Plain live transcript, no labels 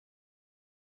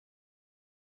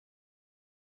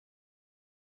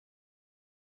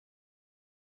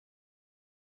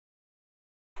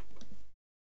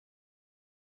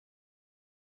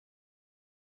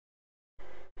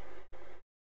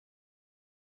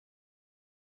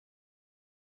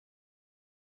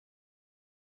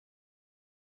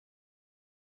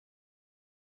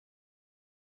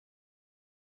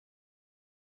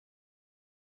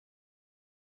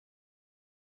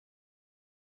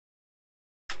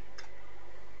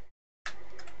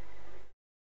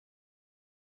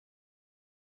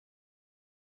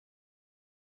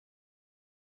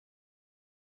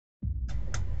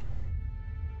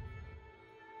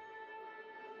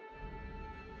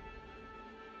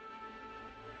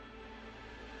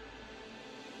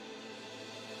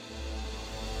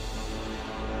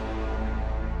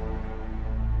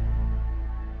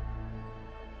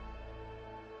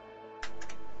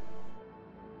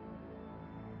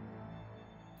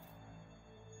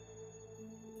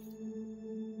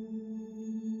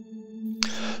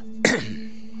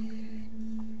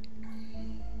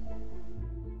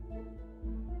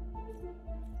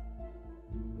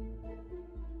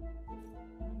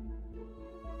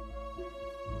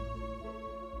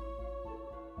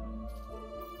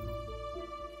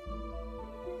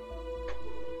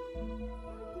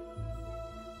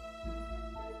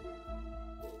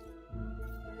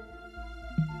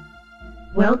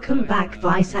Welcome back,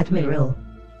 Vice Admiral.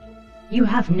 You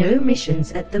have no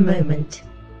missions at the moment.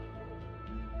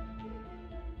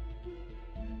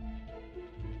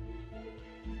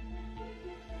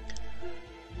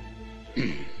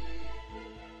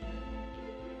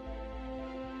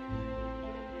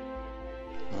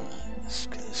 Let's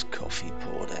get this coffee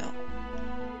poured out.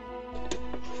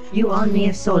 You are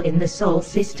near Sol in the Sol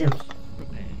system.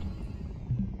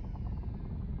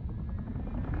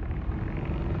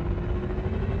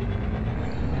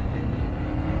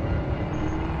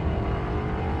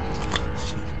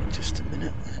 Just a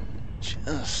minute.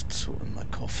 Just sorting my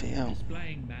coffee out.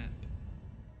 Displaying map.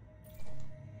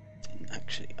 Didn't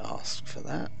actually ask for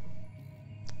that.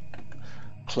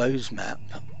 Close map.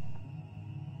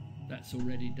 That's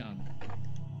already done.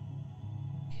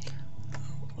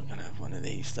 We're gonna have one of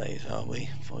these days, are we?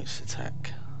 Voice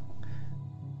attack.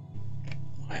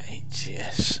 Right,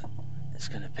 HCS. It's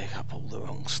gonna pick up all the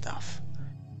wrong stuff.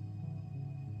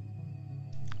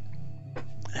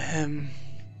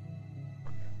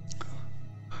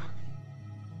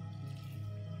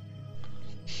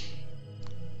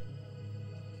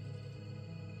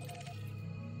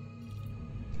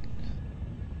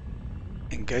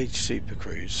 Engage Super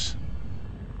Cruise.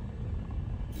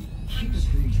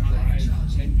 Hyperspeed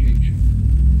drive engaging.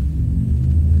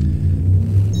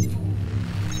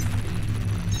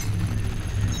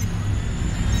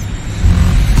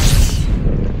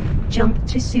 Jump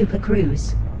to Super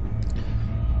Cruise.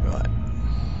 Right.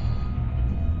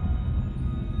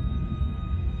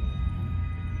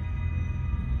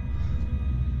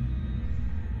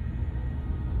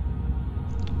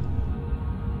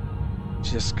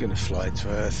 Just gonna fly to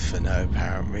Earth for no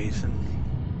apparent reason.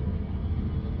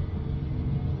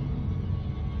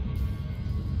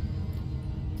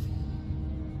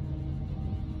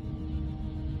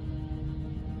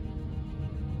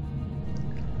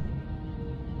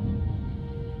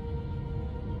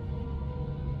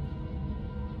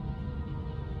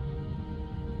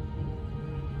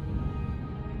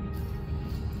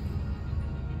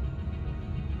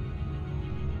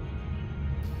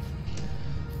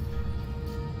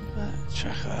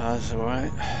 That's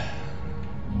alright.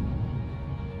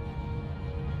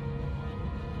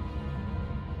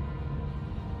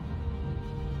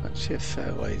 Actually a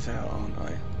fair ways out, aren't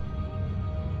I?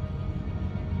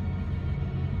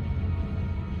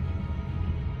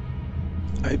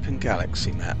 Open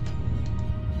galaxy map.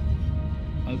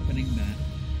 Opening map.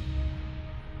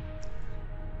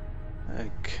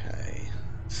 Okay,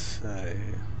 so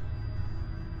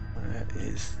where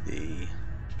is the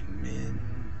Mintaka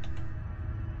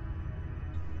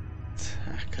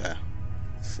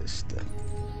system?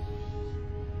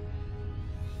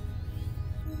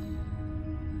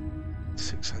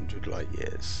 .600 light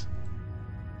years.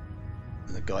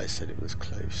 And the guy said it was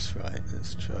close, right?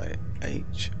 Let's try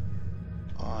HIP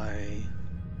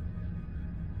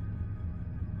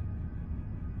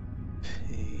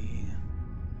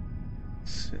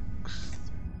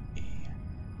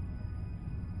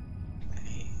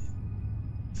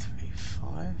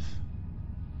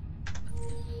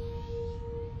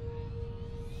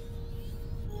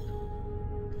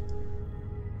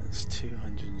That's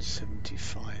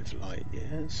 275 light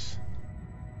years.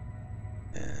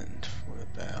 And what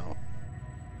about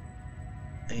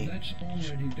That's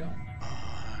already done.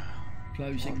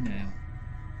 Closing now.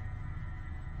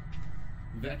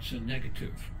 That's a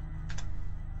negative.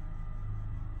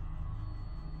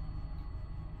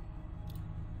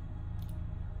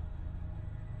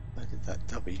 Where did that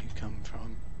W come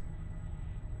from?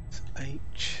 It's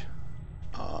H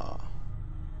R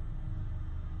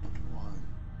 1.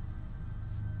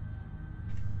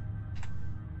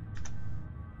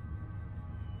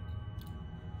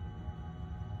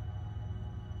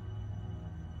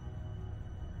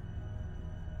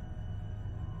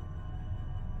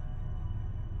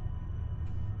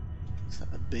 Is that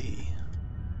a B?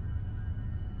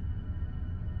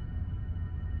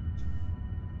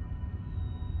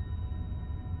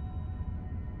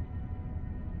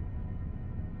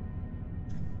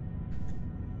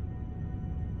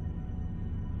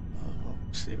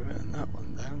 Obviously written that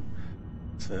one down.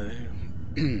 So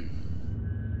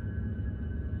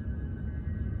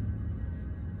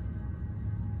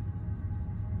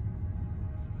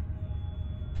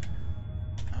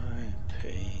IP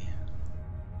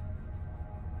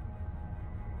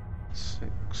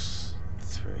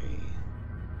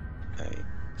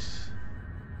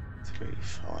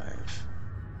 63835.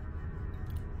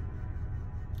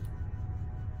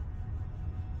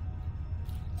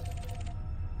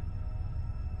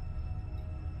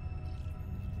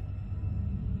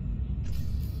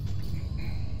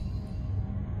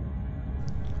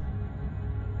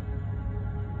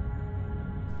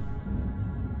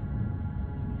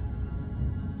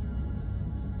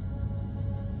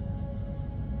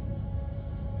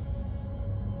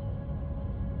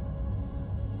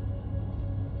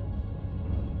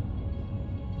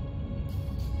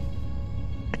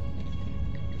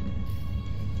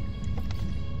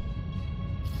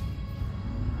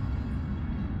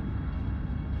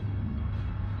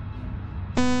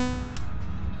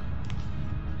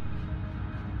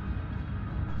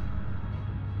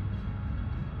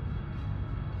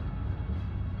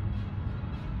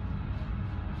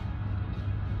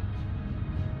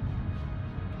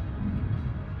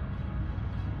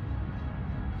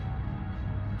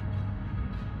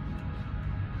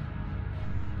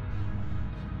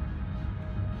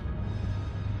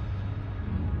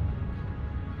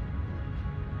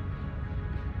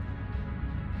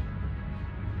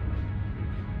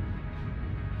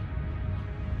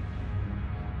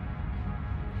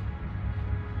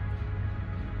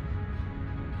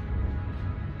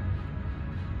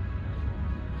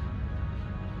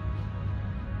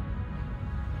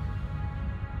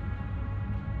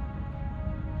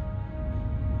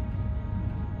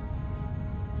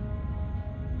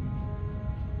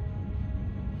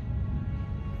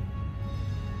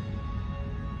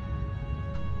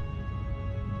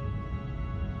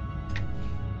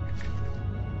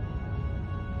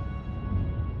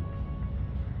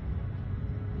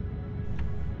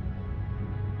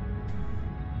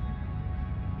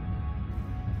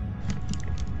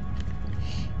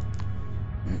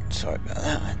 sorry about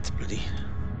that. I had to bloody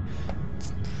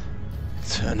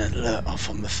turn an alert off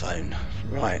on the phone.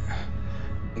 Right.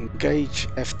 Engage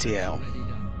FTL. Already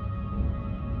done.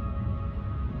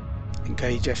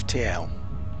 Engage FTL.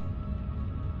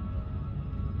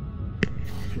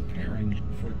 Preparing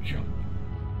for jump.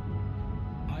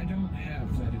 I don't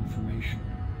have that information.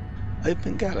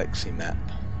 Open galaxy map.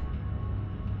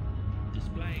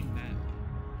 Displaying map.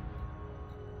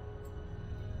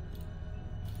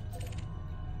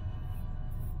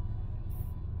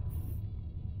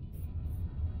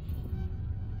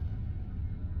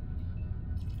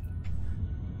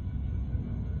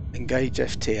 Engage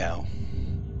FTL.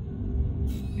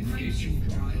 Engaging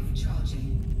drive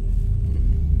charging.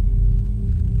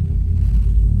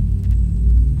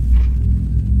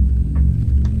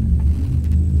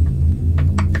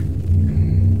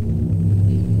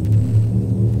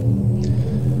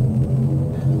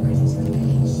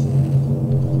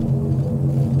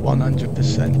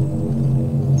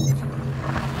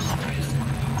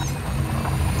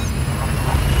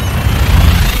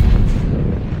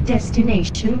 100%.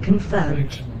 Destination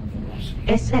confirmed.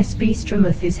 SSB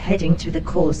Stromoth is heading to the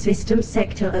core system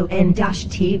sector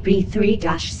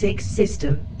ON-TB3-6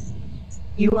 system.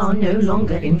 You are no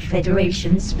longer in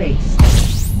Federation space.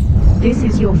 This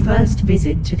is your first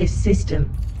visit to this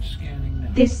system. Scanning now.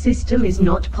 This system is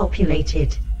not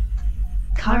populated.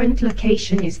 Current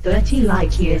location is 30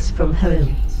 light years from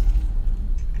home.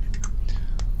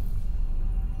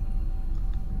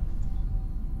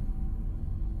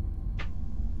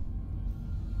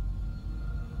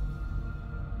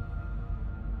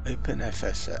 Open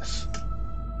FSS.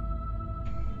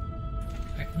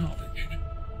 Acknowledged.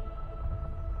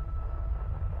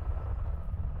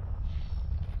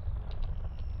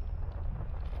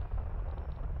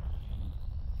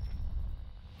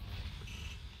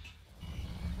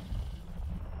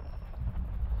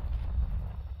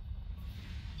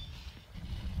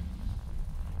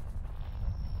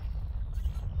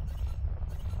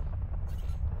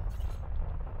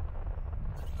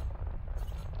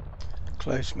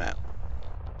 Close map.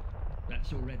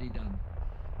 That's already done.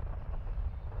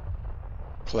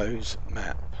 Close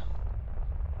map.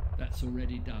 That's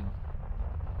already done.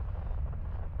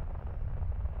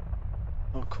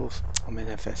 Of course, I'm in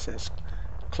FSS.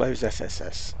 Close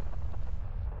FSS.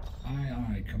 Aye,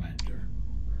 aye, Commander.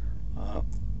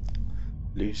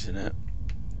 Losing it.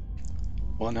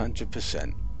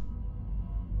 100%.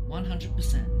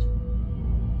 100%.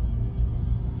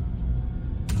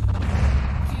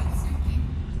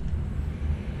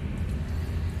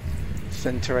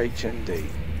 Center HMD.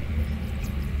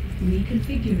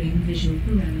 Reconfiguring visual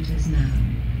parameters now.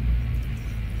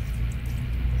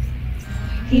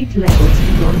 Heat levels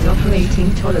beyond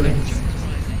operating tolerance.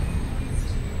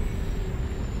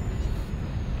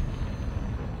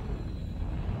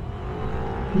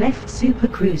 Left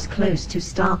supercruise close to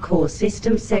Star Core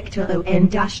System Sector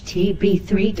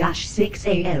ON-TB3-6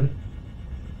 AM.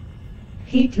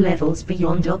 Heat levels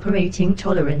beyond operating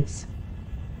tolerance.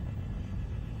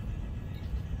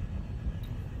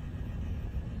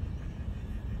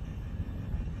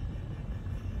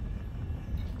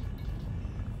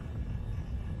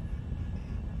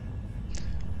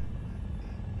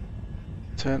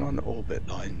 Turn on orbit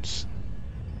lines.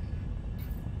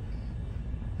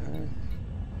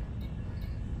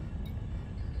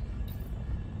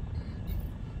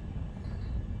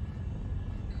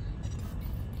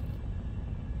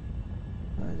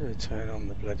 I do turn on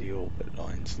the bloody orbit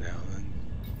lines now then.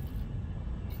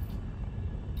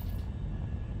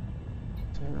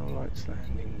 Turn on lights,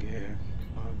 landing gear,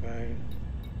 cargo.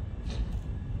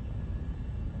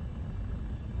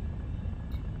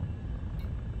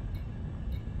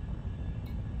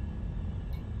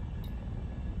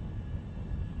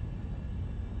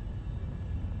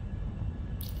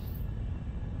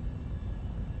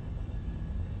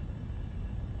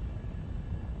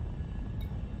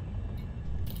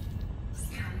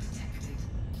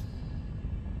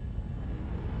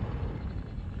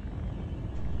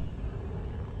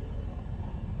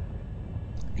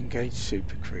 Engage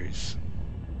supercruise.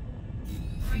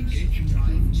 Engaging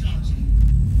drive charging.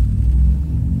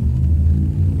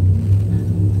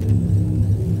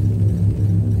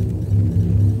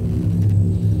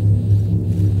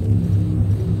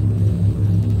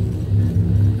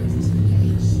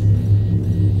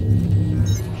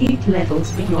 Heat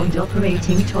levels beyond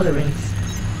operating tolerance.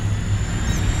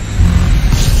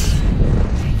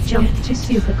 Jump to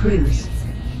supercruise.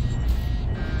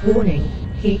 Warning,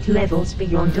 heat levels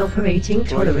beyond operating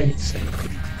tolerance.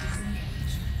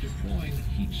 Deploying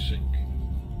heat sink.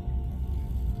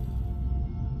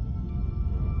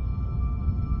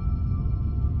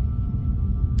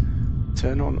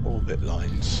 Turn on orbit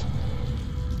lines.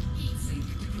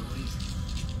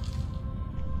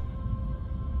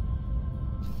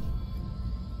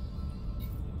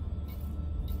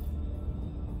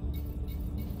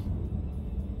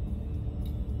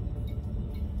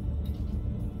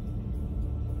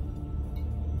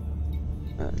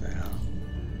 There they are.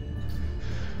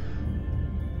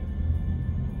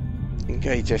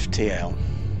 Engage FTL.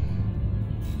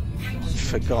 I've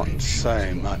forgotten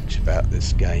so much about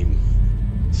this game.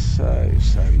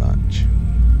 So much.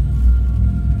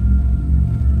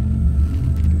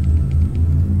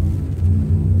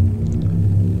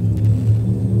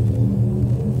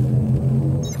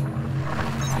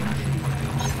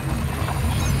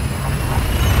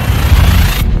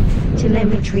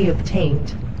 Telemetry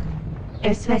obtained.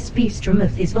 SS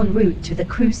Beastrumoth is en route to the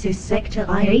Crucis Sector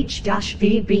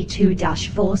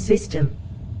IH-VB2-4 system.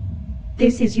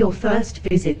 This is your first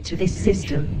visit to this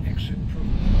system. Exit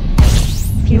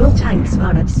program. Fuel tanks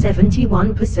are at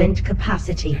 71%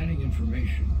 capacity. Adding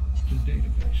information to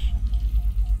database.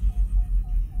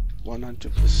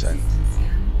 100%.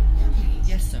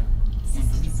 Yes, sir.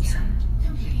 100%.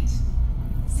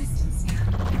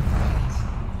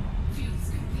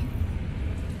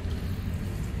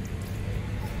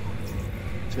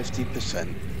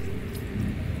 50%.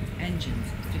 Engines,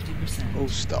 50%. All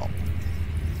stop.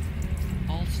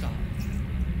 All stop.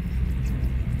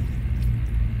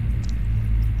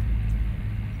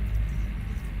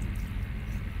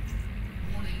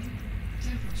 Warning,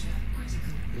 temperature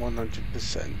critical.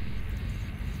 100%.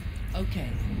 Okay,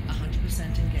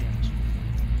 100% engaged.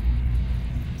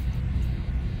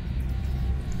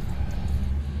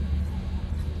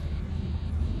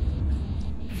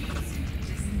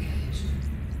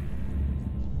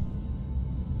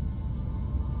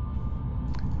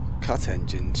 Cut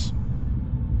engines.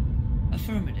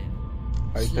 Affirmative.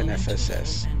 Open Slow into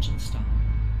FSS. full engine stop.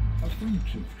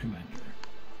 Affirmative, Commander.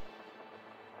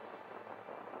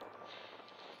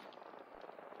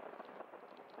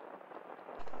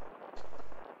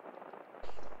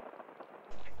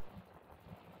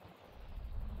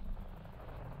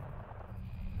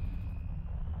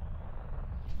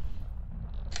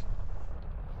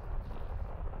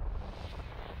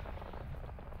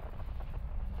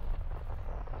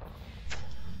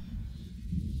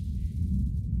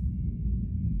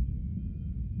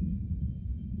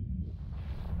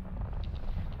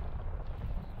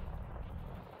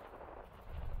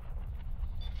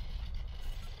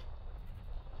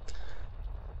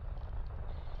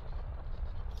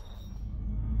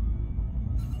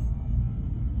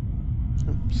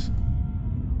 Oops.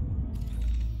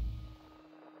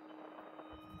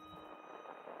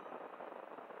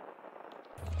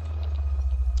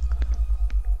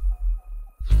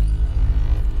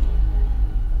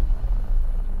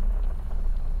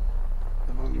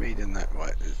 Am I reading that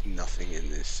right? There's nothing in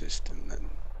this system then.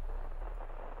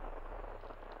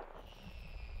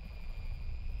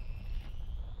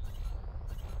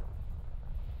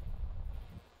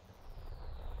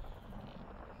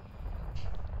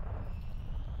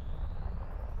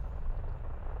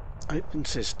 Open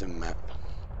system map.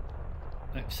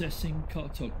 Accessing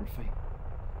cartography.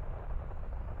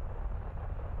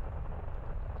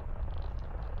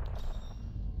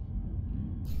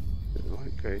 It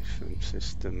might go from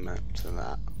system map to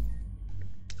that.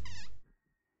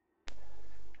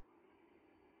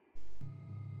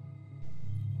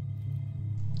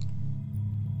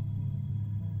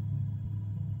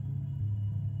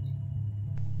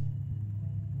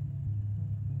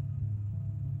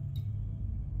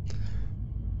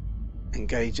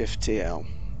 Engage FTL.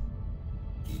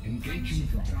 Engaging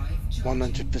drive.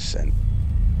 100%.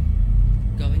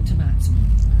 Going to maximum.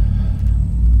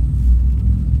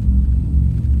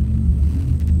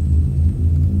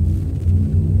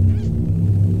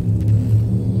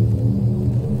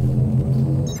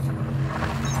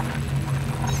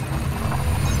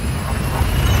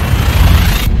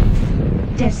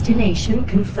 Destination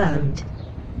confirmed.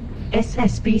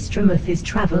 SS Beastrumoth is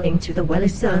traveling to the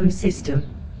Welliserm system.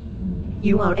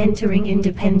 You are entering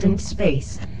independent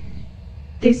space.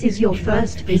 This is your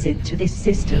first visit to this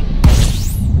system.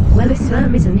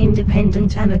 Welliserm is an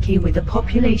independent anarchy with a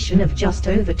population of just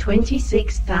over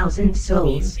 26,000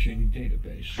 souls. Searching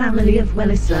database. Family of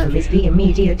Welliserm is the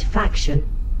immediate faction.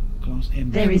 Class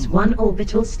M There is stars. one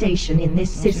orbital station in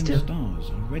this Class M system. stars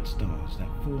are red stars that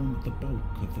form the bulk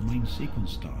of the main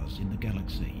sequence stars in the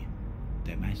galaxy.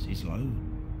 Their mass is low,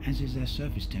 as is their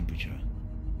surface temperature.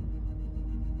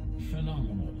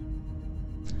 Phenomenal.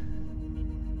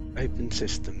 Open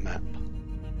system map.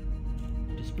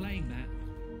 Displaying map.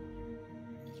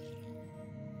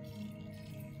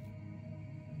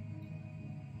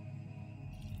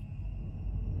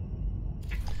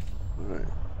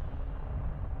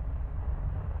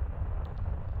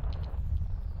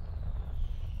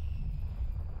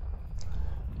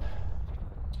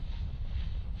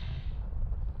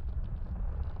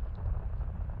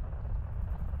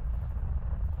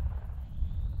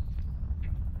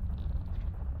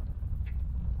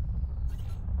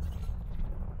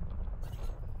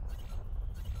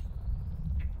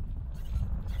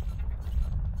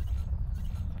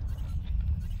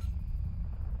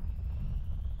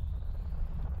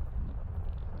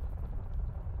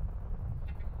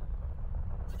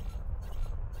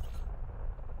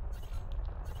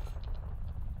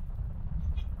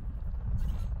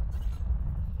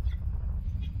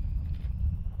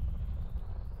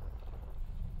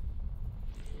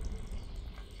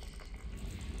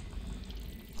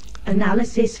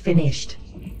 Analysis finished.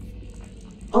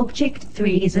 Object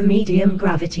 3 is a medium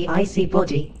gravity icy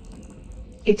body.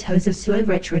 It has a slow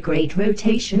retrograde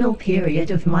rotational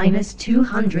period of minus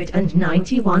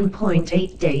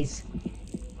 291.8 days.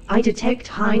 I detect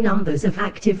high numbers of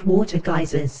active water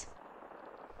geysers.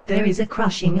 There is a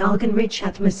crushing argon-rich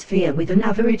atmosphere with an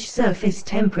average surface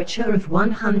temperature of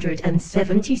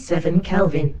 177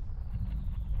 Kelvin.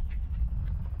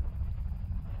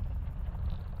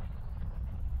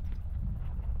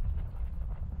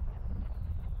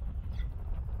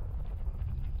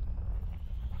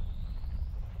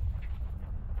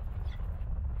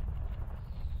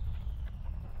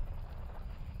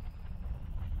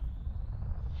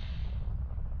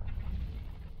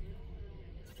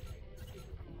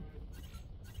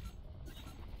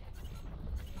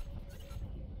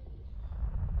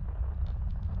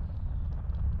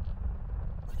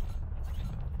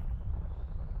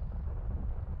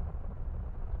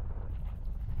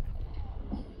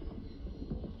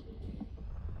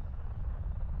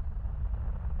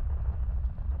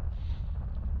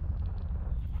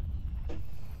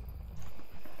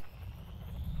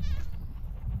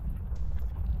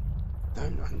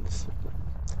 Don't understand.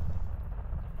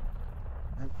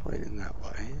 No point in that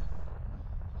way.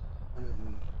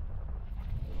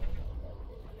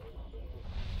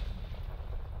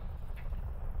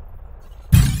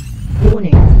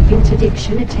 Warning,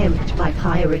 interdiction attempt by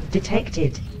pirate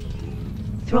detected.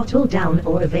 Throttle down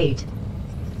or evade.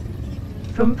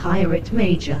 From Pirate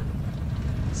Major.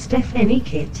 Stephanie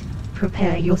Kit,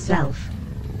 prepare yourself.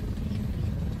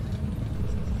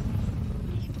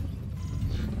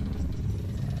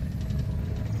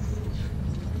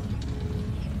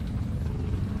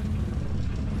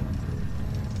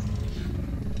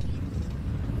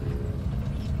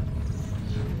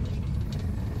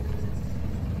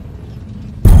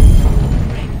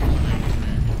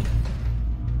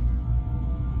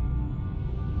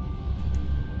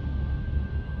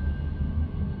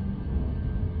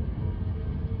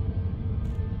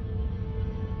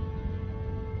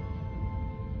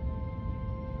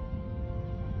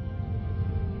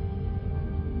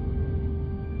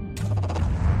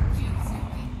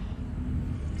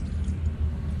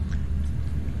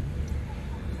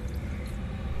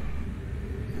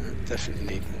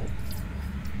 Definitely need more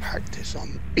practice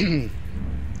on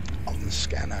on the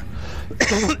scanner.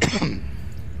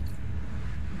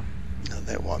 Now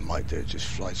then what I might do is just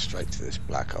fly straight to this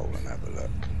black hole and have a look.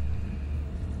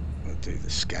 I'll do the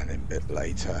scanning bit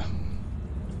later.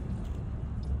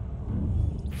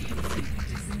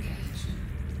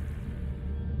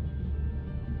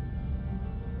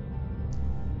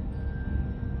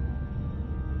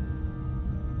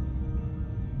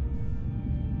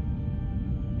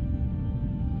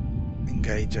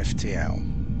 Engage FTL.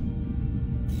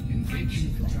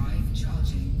 Engaging drive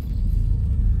charging.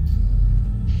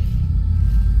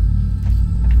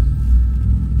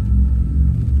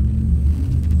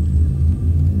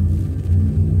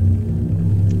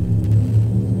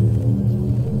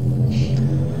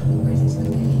 Critical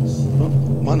engage.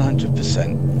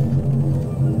 100%.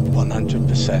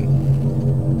 100%.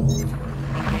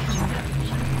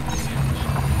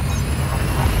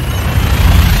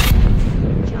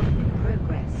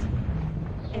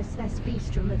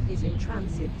 Is in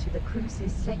transit to the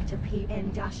cruise's sector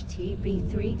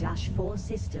PN-TB3-4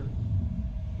 system.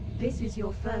 This is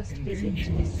your first visit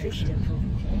to this system.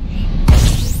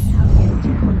 How yet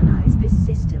to colonize this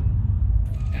system?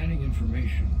 Adding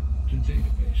information to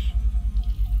database.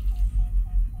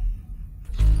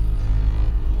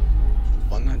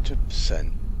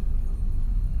 100%.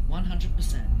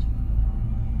 100%.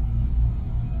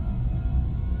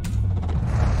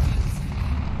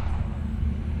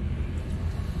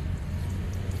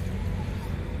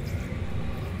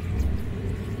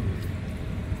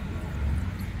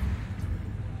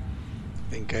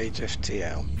 Engage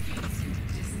FTL.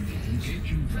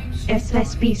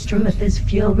 SS Beastramother's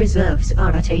fuel reserves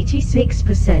are at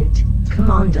 86%,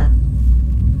 Commander.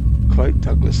 Quote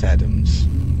Douglas Adams.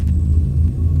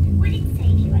 Would it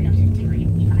save you a lot of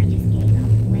time if I just gave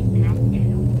up, went mad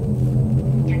now?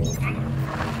 Douglas Adams.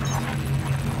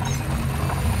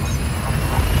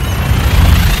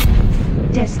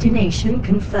 Destination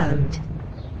confirmed.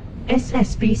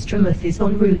 SS Beastramoth is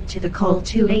en route to the Col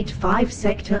 285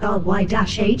 Sector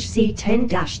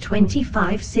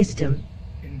RY-HC10-25 system.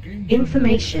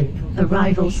 Information,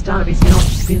 arrival star is not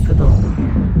scoopable.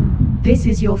 This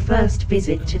is your first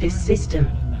visit to this system.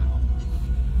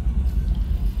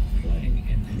 Flying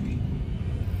entry.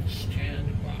 Stand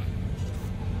by.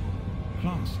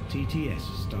 Class TTS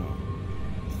star.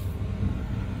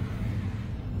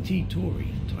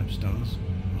 T-Tauri type stars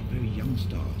are very young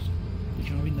stars,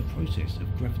 which are in the process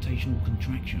of gravitational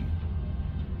contraction.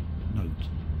 Note: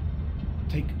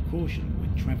 take caution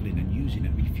when travelling and using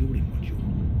a refueling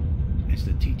module, as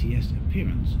the TTS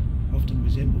appearance often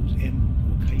resembles M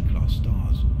or K class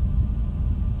stars.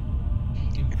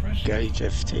 Impressive. Gauge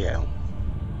FTL.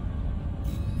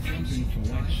 Jumping for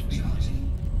light speed.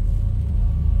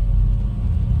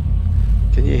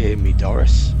 Can you hear me,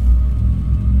 Doris?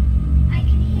 I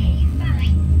can hear you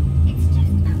fine. It's just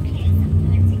unclear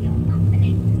sometimes in your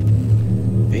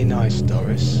mumbling. Be nice,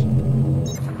 Doris.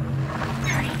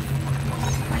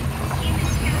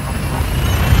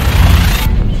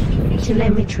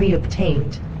 Telemetry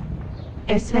obtained.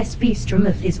 SS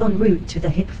Beastremoth is en route to the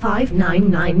HIP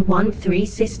 59913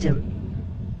 system.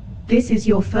 This is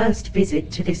your first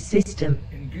visit to this system.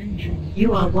 Engaging.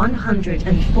 You are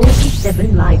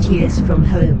 147 light years from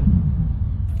home.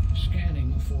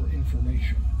 Scanning for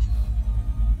information.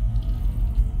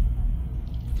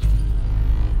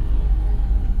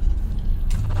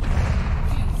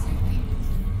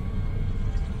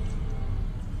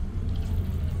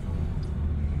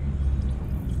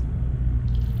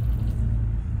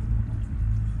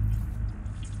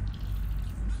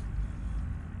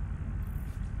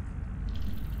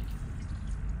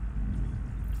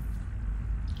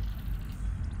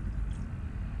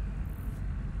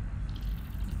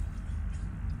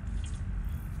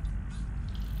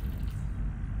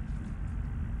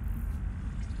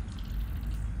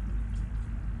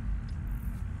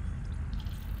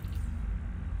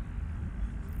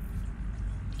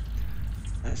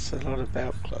 That's a lot of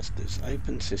belt clusters.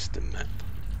 Open system map.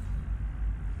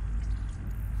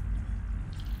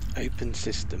 Open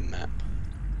system map.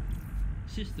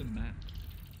 System map.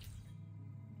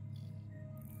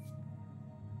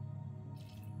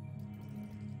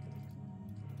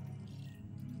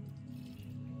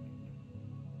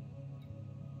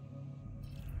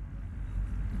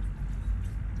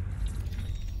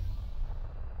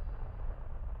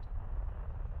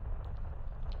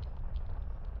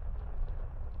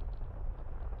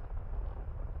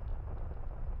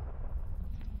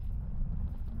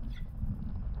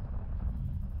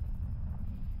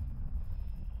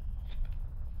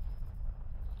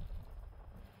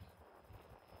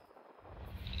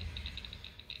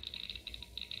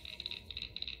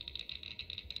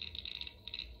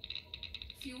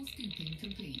 Fuel scooping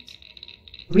complete.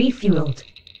 Refueled.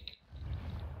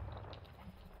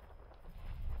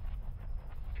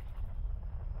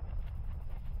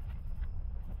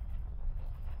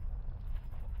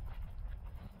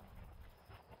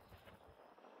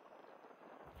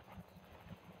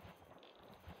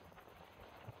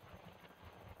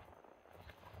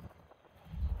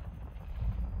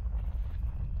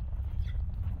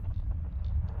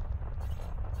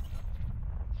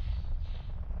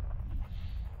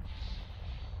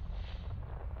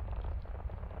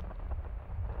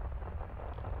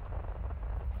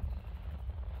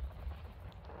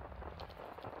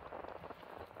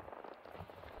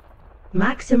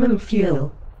 Maximum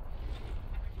fuel.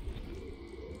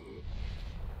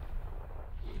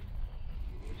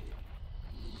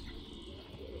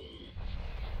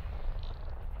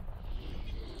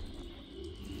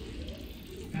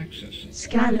 Access.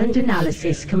 Scan and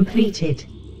analysis completed.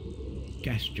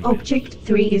 Gas giant Object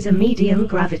 3 is a medium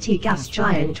gravity gas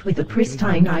giant with a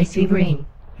pristine icy ring.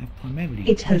 have primarily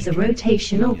It has a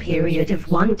rotational period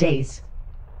of 1 day.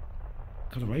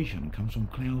 Coloration comes from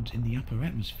clouds in the upper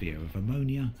atmosphere of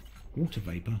ammonia, water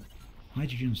vapor,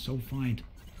 hydrogen sulfide,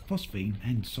 phosphine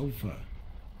and sulfur.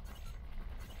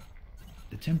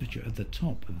 The temperature at the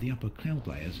top of the upper cloud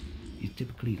layers is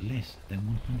typically less than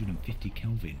 150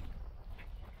 Kelvin.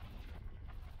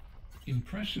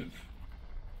 Impressive.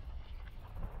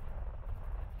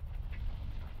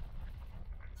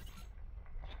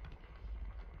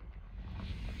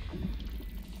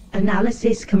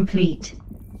 Analysis complete.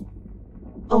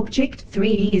 Object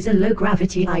 3 is a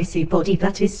low-gravity icy body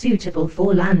that is suitable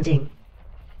for landing.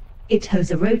 It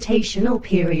has a rotational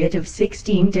period of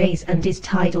 16 days and is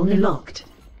tidally locked.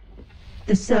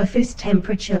 The surface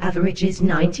temperature averages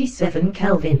 97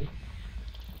 Kelvin.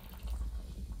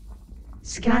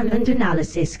 Scan and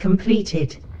analysis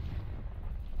completed.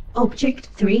 Object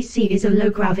 3C is a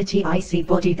low-gravity icy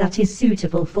body that is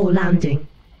suitable for landing.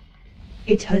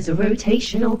 It has a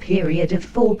rotational period of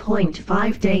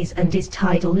 4.5 days and is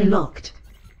tidally locked.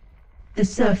 The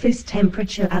surface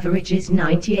temperature averages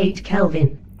 98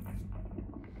 Kelvin.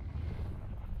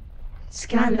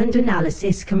 Scan and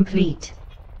analysis complete.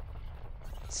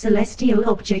 Celestial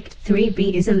Object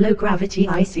 3B is a low-gravity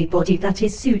icy body that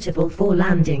is suitable for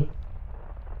landing.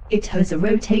 It has a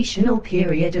rotational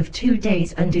period of 2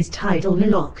 days and is tidally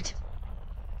locked.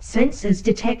 Sensors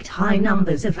detect high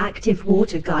numbers of active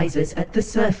water geysers at the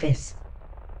surface.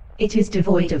 It is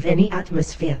devoid of any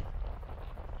atmosphere.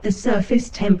 The surface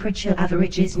temperature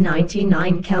averages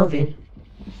 99 Kelvin.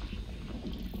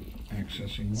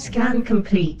 Accessing Scan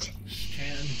complete.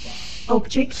 Stand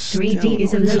Object 3D Still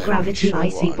is a not low-gravity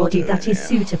totally sure icy what I'm body doing that is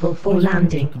here. suitable for Most planets are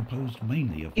landing. composed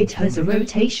mainly of It has a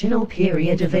volcanoes, rotational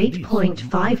period of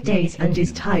 8.5 days and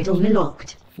is tidally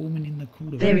locked. forming in the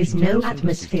cooler There is regions of no the solar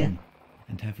atmosphere. system,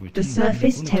 and have The retained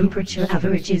surface volatile temperature solids.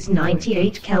 averages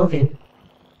 98 Kelvin.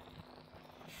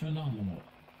 phenomenal.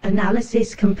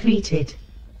 Analysis completed.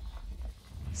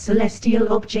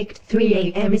 Celestial Object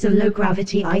 3AM is a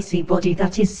low-gravity icy body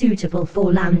that is suitable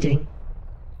for landing.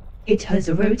 It has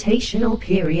a rotational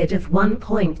period of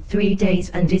 1.3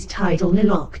 days and is tidally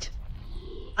locked.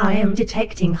 I am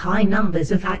detecting high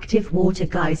numbers of active water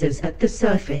geysers at the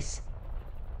surface.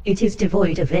 It is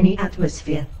devoid of any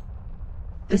atmosphere.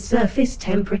 The surface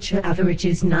temperature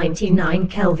averages 99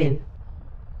 Kelvin.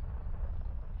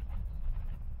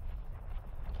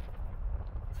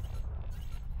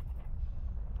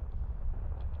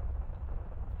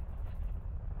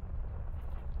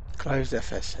 Closed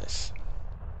FSS.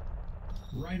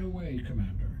 Right away,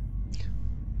 Commander.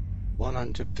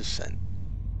 100%.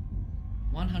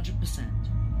 100%.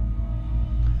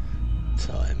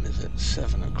 Time is at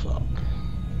 7 o'clock.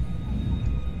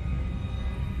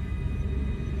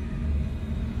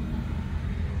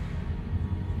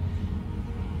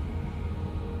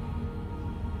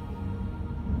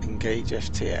 Engage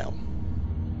FTL.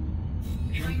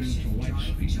 Jumping to light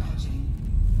speed.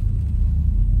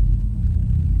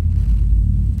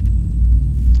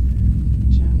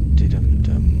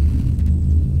 Dum-de-dum-dum.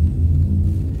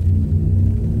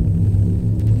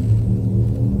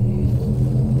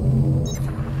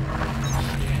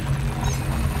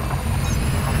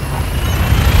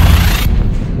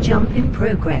 Jump in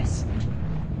progress.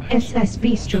 SS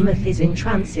Beastrumoth is in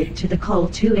transit to the Col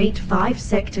 285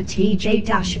 Sector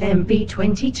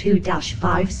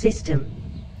TJ-MB22-5 system.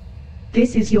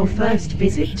 This is your first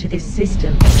visit to this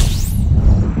system.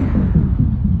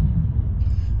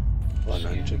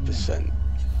 100%.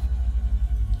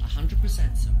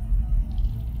 100%, sir.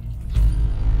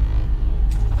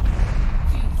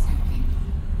 Field scooping.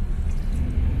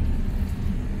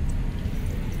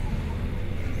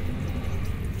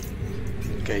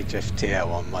 Engage FTL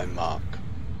on my mark.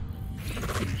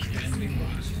 Standing by.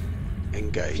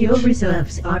 Engage. Fuel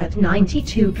reserves are at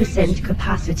 92%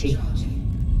 capacity.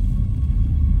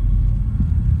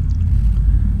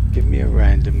 Give me a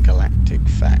random galactic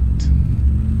fact.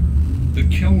 The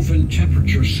Kelvin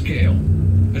temperature scale.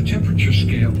 A temperature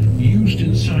scale used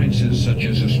in sciences such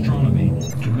as astronomy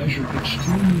to measure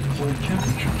extremely cold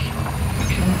temperatures. The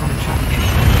Kelvin temperature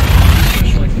scale is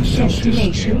just like the Celsius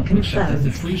Destination scale, except that the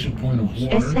confirmed. freezing point of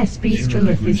water, SS 0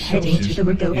 Beastrumoth degrees is heading to Celsius, the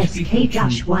Rigo is equal to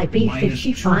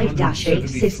SK-YB55-8 -273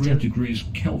 system. degrees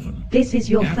Kelvin. This is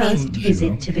your Absolute first visit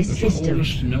zero to this is the system.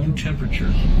 coldest known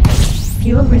temperature.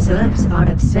 Fuel reserves are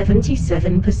at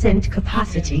 77%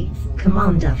 capacity,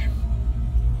 Commander.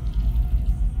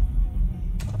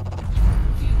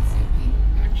 Field scooping.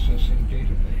 Accessing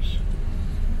database.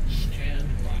 Stand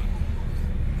by.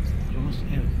 Class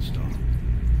L star.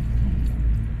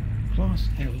 Class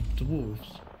L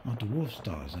dwarfs are dwarf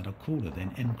stars that are cooler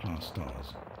than M-class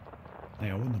stars. They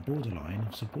are on the borderline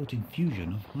of supporting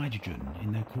fusion of hydrogen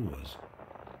in their cores,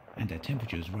 and their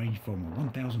temperatures range from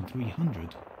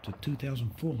 1300 to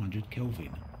 2400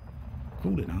 Kelvin,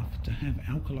 cool enough to have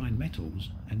alkaline metals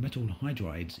and metal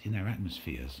hydrides in their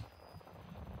atmospheres.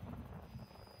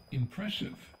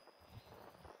 Impressive.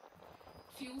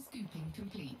 Fuel scooping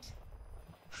complete.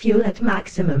 Fuel at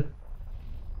maximum.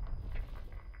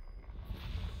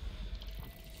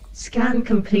 Scan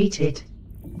completed.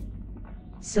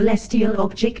 Celestial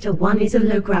Object 1 is a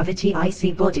low-gravity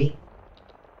icy body.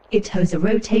 It has a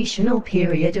rotational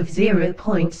period of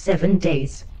 0.7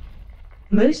 days.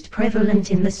 Most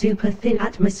prevalent in the super-thin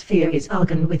atmosphere is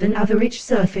argon with an average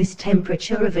surface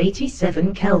temperature of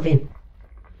 87 Kelvin.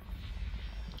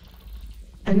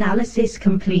 Analysis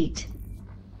complete.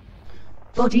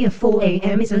 Body of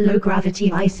 4AM is a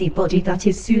low-gravity icy body that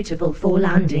is suitable for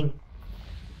landing.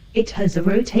 It has a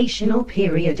rotational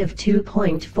period of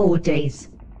 2.4 days.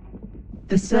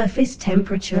 The surface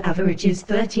temperature averages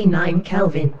 39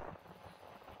 Kelvin.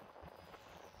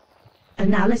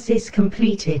 Analysis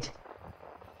completed.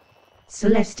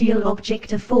 Celestial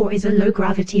Object 4 is a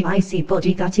low-gravity icy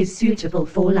body that is suitable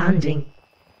for landing.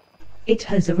 It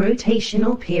has a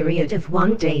rotational period of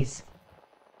 1 day.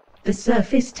 The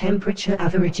surface temperature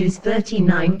averages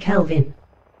 39 Kelvin.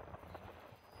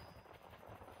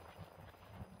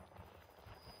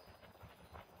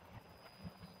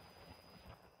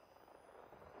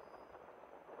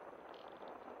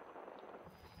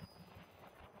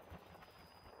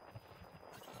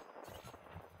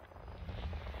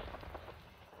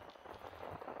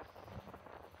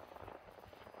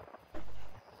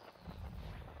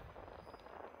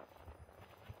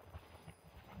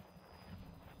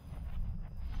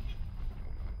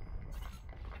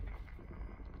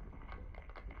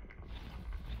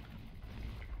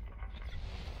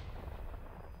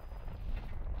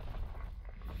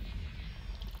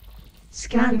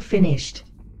 Scan finished.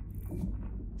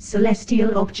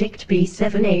 Celestial Object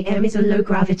B7AM is a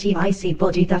low-gravity icy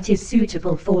body that is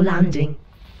suitable for landing.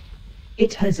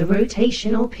 It has a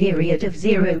rotational period of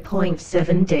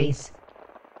 0.7 days.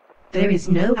 There is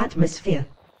no atmosphere.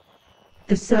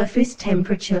 The surface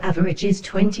temperature averages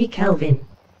 20 Kelvin.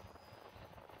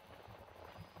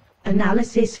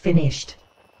 Analysis finished.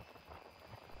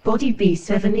 Body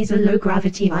B7 is a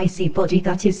low-gravity icy body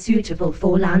that is suitable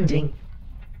for landing.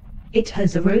 It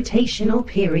has a rotational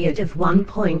period of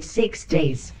 1.6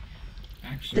 days.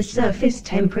 The surface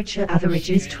temperature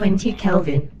averages 20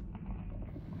 Kelvin.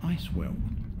 Ice well.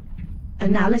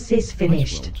 Analysis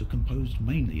finished. Ice wells are composed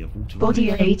mainly of water.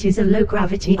 Body 8 is a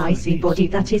low-gravity icy body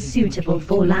that is suitable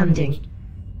for landing.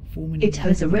 It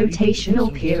has a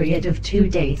rotational period of 2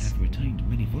 days.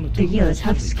 The years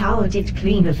have scoured it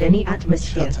clean of any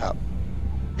atmosphere. Shut up.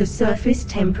 The surface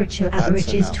temperature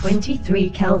averages enough. 23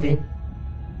 Kelvin.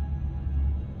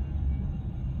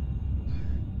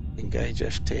 Engage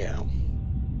FTL.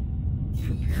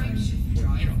 Preparing Frameshift for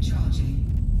drive jump. charging.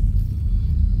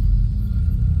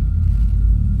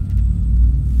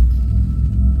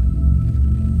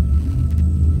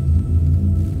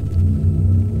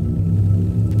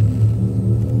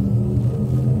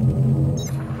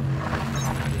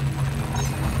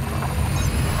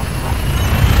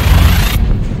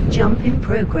 Jump in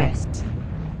progress.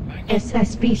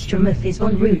 SS Beastremoth is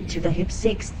en route to the HIP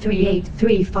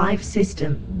 63835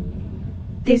 system.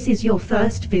 This is your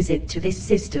first visit to this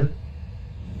system.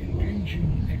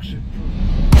 Engaging exit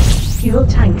program. Fuel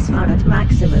tanks are at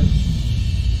maximum.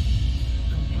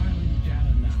 Compiling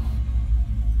data now.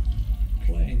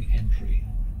 Playing entry.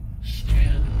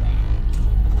 Stand by.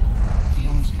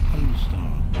 Class O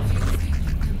star.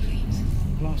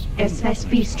 Class O SS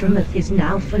Beastremoth is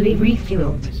now fully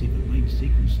refueled. massive main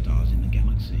sequence stars in the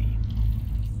galaxy.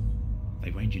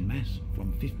 They range in mass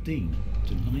from 15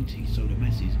 to 90 solar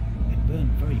masses and burn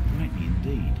very brightly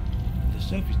indeed, with a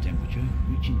surface temperature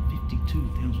reaching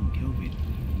 52,000 Kelvin,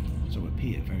 so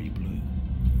appear very blue.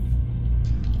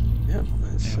 Yep,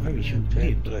 that's They are very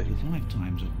short-lived, blue. with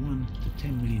lifetimes of 1 to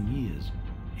 10 million years,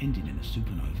 ending in a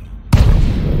supernova.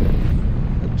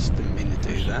 Oops, didn't mean to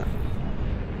do that.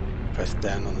 Press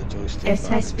down on the joystick.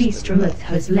 SS button instead of Beastremoth that.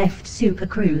 has left Super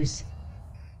Cruise.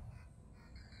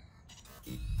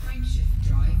 Frameshift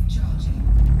drive charging.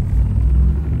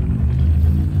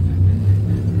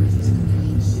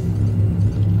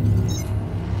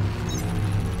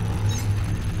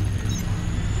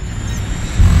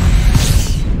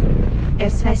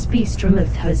 SS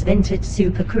Beastremoth has entered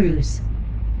Super Cruise.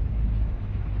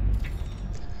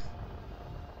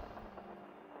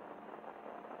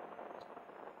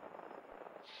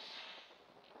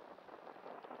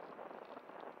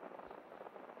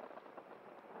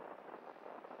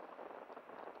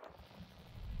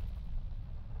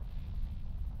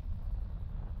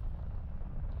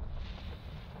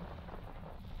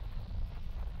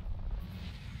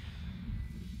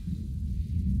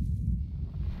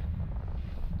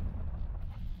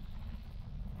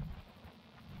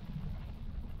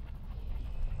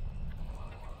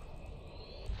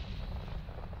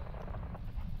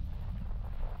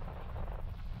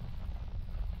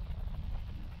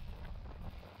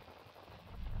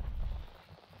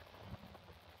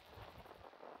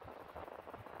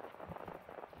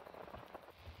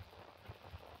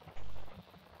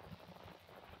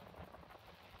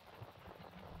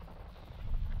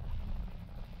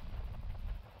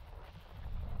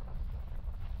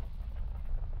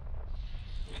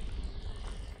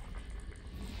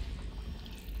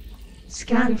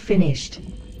 Scan finished.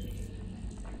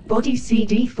 Body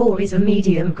CD4 is a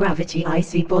medium gravity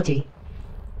icy body.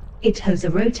 It has a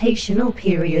rotational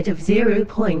period of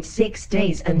 0.6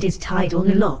 days and is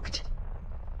tidally locked.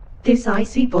 This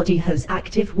icy body has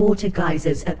active water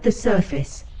geysers at the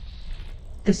surface.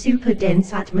 The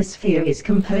super-dense atmosphere is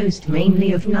composed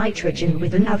mainly of nitrogen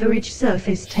with an average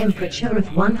surface temperature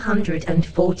of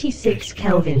 146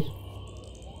 Kelvin.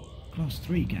 Class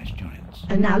 3 gas giants.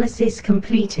 Analysis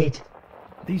completed.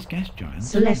 These gas giants...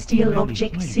 Celestial are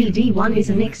Object highly CD1 is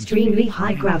an atmospheric extremely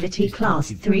high and gravity Class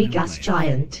distinctive 3 gas ground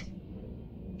giant.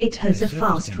 It has a Their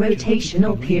fast surface temperature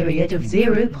rotational is period of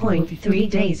between 0.3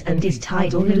 days and is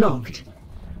tidally locked.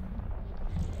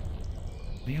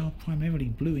 They are primarily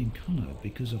blue in colour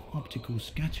because of optical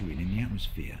scattering in the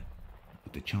atmosphere,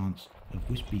 with the chance of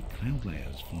wispy cloud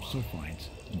layers from sulfides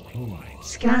and chlorides.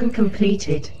 Scan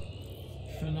completed.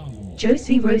 Phenomenal.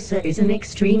 Josie Rosa is an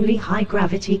extremely high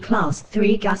gravity Class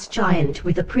 3 gas giant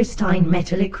with a pristine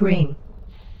metallic ring.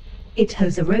 It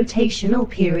has a rotational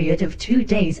period of 2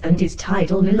 days and is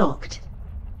tidally locked.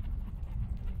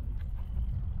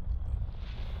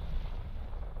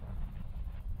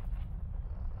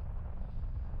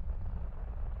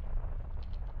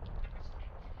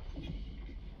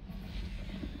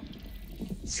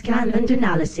 Scan and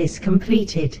analysis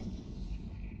completed.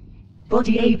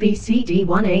 Body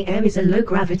ABCD-1AM is a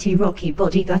low-gravity rocky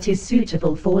body that is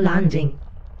suitable for landing.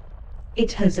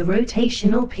 It has a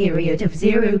rotational period of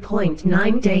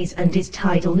 0.9 days and is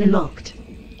tidally locked.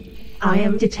 I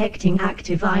am detecting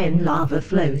active iron lava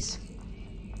flows.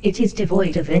 It is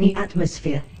devoid of any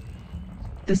atmosphere.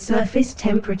 The surface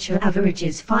temperature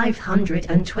averages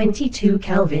 522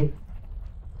 Kelvin.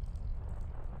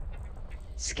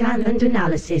 Scan and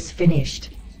analysis finished.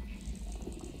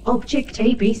 Object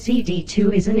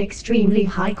ABCD2 is an extremely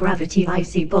high-gravity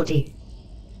icy body.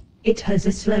 It has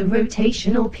a slow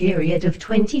rotational period of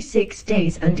 26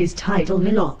 days and is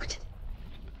tidally locked.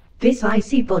 This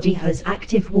icy body has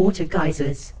active water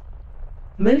geysers.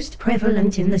 Most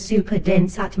prevalent in the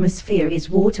super-dense atmosphere is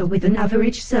water with an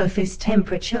average surface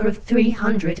temperature of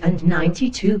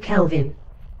 392 Kelvin.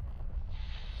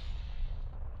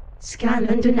 Scan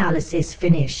and analysis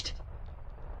finished.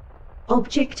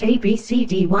 Object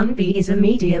ABCD-1B is a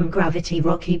medium-gravity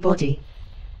rocky body.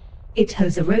 It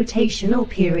has a rotational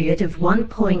period of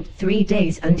 1.3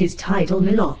 days and is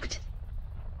tidally locked.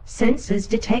 Sensors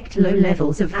detect low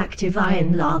levels of active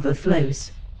iron lava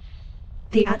flows.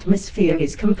 The atmosphere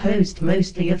is composed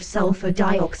mostly of sulfur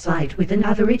dioxide with an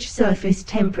average surface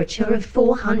temperature of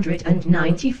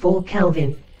 494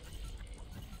 Kelvin.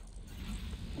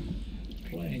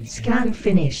 Scan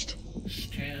finished.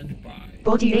 Stand by.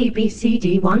 Body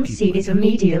ABCD-1C is a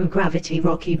medium-gravity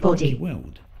rocky body.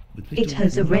 It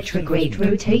has a retrograde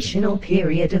rotational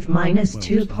period of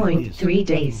 -2.3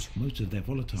 days.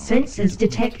 Sensors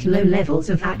detect low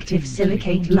levels of active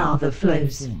silicate lava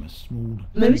flows.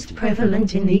 Most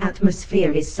prevalent in the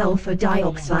atmosphere is sulfur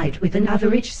dioxide with an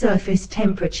average surface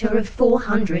temperature of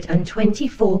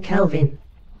 424 Kelvin.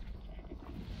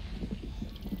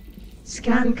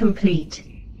 Scan complete.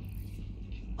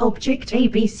 Object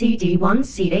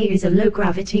ABCD-1CA is a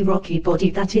low-gravity rocky body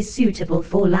that is suitable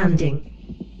for landing.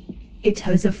 It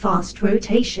has a fast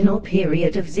rotational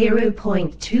period of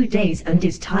 0.2 days and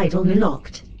is tidally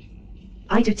locked.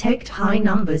 I detect high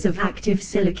numbers of active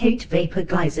silicate vapor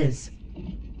geysers.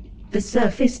 The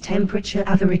surface temperature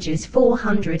averages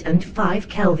 405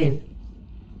 Kelvin.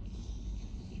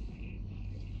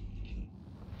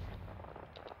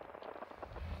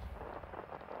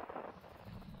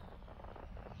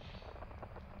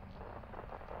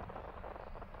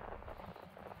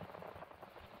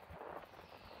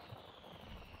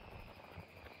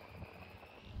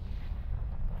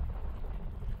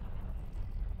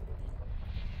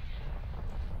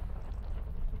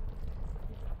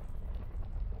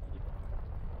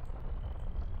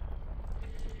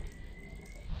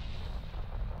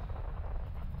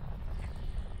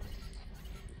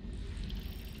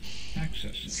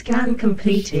 Scan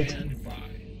completed.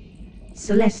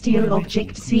 Celestial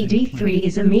Object CD3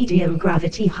 is a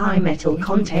medium-gravity high-metal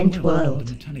content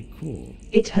world.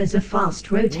 It has a fast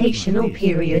rotational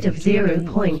period of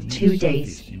 0.2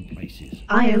 days.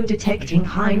 I am detecting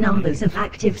high numbers of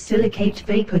active silicate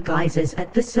vapor geysers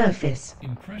at the surface.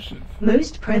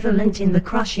 Most prevalent in the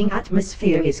crushing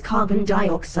atmosphere is carbon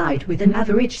dioxide with an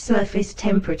average surface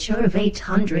temperature of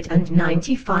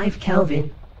 895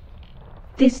 Kelvin.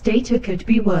 This data could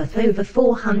be worth over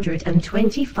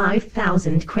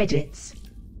 425,000 credits.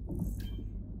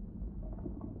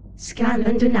 Scan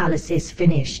and analysis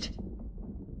finished.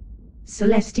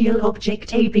 Celestial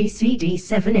Object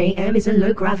ABCD-7AM is a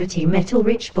low-gravity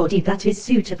metal-rich body that is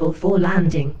suitable for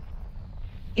landing.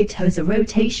 It has a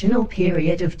rotational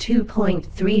period of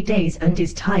 2.3 days and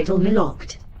is tidally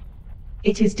locked.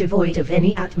 It is devoid of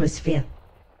any atmosphere.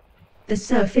 The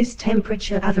surface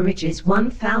temperature averages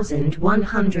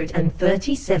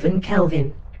 1137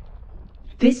 Kelvin.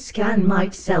 This scan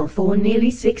might sell for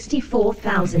nearly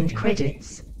 64,000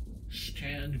 credits.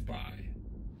 Stand by.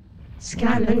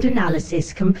 Scan and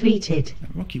analysis completed.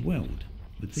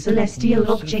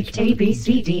 Celestial Object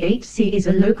ABCD-8C is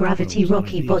a low-gravity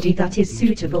rocky body that is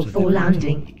suitable for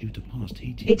landing.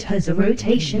 It has a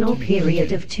rotational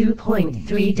period of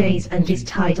 2.3 days and is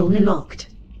tidally locked.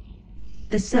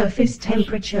 The surface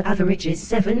temperature averages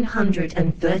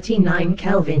 739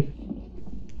 Kelvin.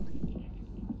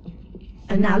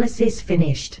 Analysis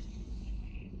finished.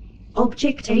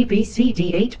 Object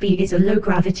ABCD-8B is a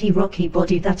low-gravity rocky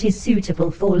body that is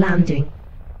suitable for landing.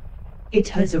 It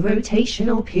has a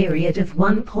rotational period of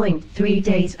 1.3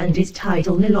 days and is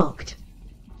tidally locked.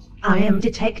 I am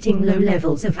detecting low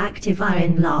levels of active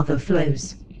iron lava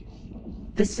flows.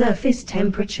 The surface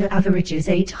temperature averages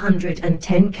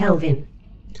 810 Kelvin.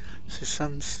 So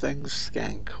some things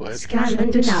scan quite Scan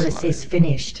and analysis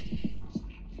finished.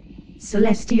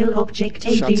 Celestial object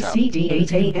Shut up. ABCD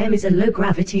 8am is a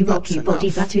low-gravity rocky That's body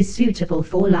enough. that is suitable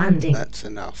for landing. That's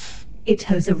enough. It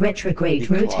has a retrograde Be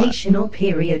quiet. rotational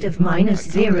period of minus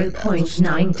I can't remember how to stop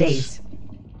 0.9 this. days.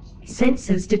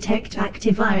 Sensors detect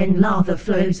active iron lava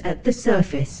flows at the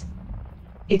surface.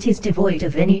 It is devoid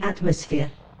of any atmosphere.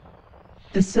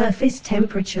 The surface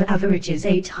temperature averages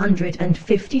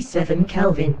 857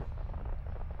 Kelvin.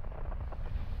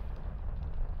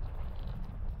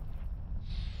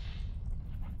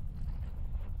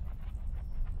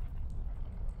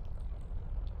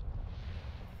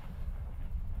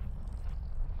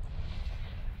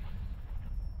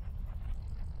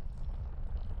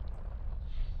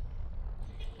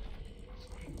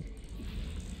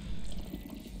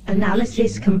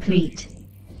 Analysis complete.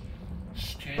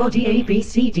 Body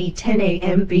ABCD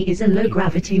 10AMB is a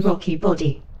low-gravity rocky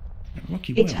body.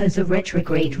 Rocky It well. has a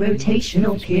retrograde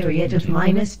rotational period of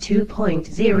minus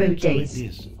 2.0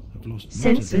 days.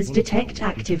 Sensors detect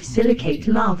active silicate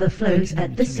lava flows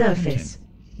at the surface.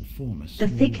 The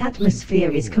thick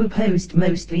atmosphere is composed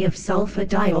mostly of sulfur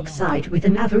dioxide with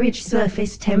an average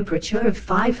surface temperature of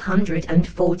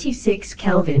 546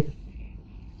 Kelvin.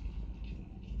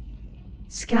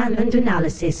 Scan and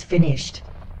analysis finished.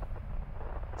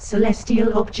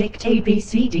 Celestial object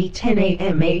ABCD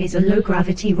 10AMA is a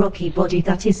low-gravity rocky body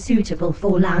that is suitable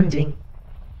for landing.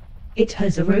 It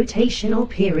has a rotational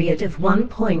period of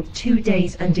 1.2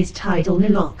 days and is tidally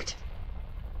locked.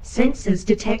 Sensors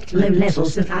detect low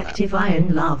levels of active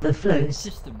iron lava flows.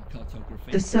 System cartography.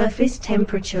 The surface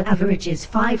temperature averages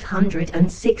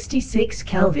 566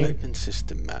 Kelvin. Open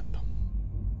system map.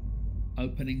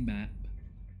 Opening map.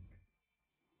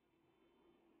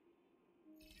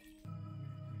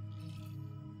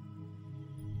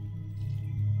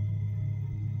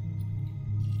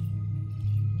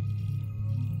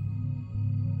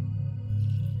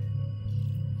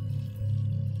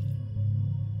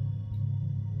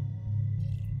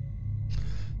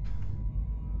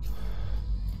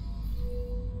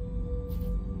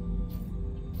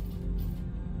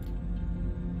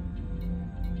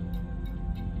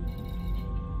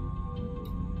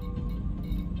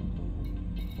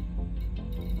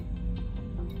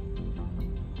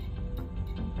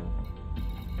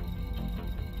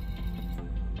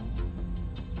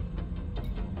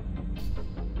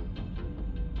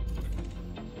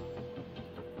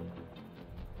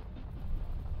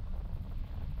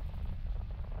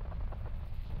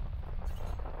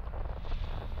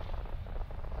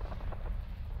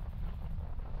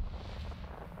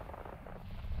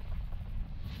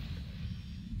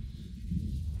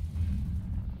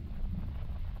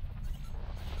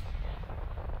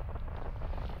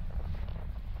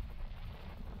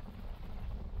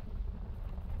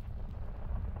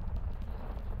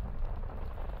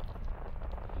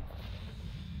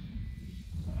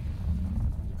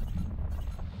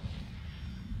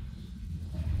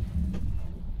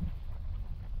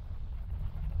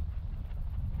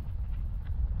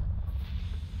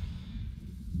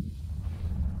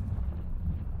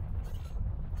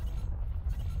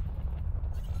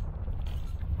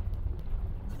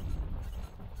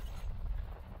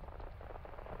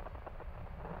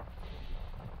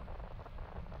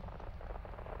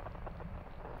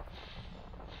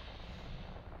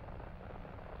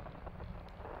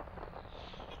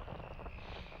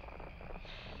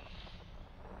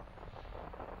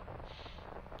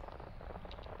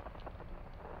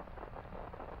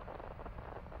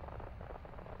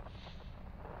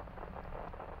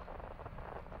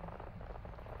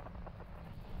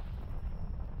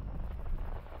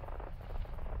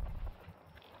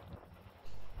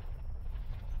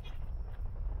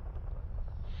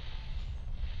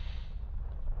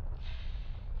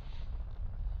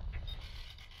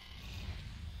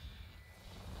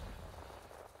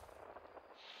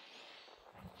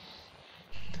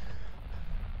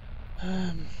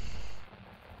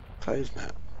 Close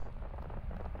map.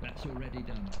 That's already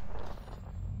done.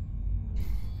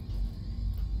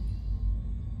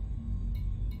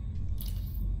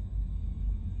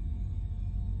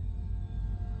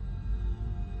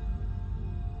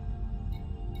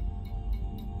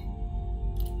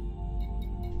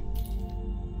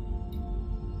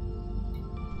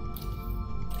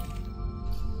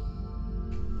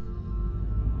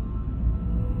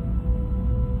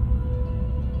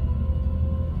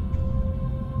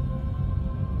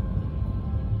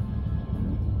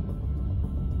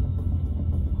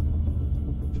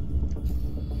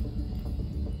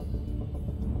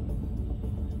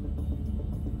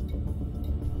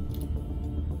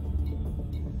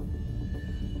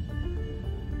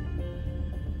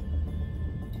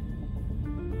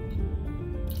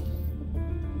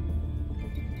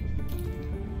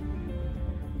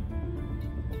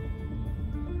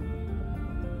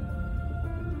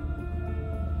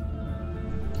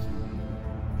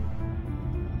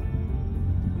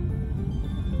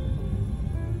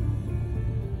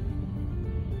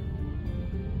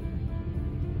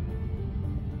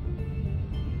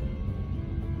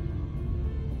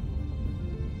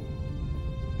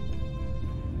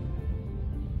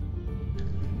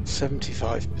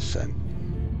 75%.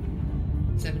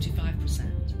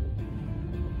 75%.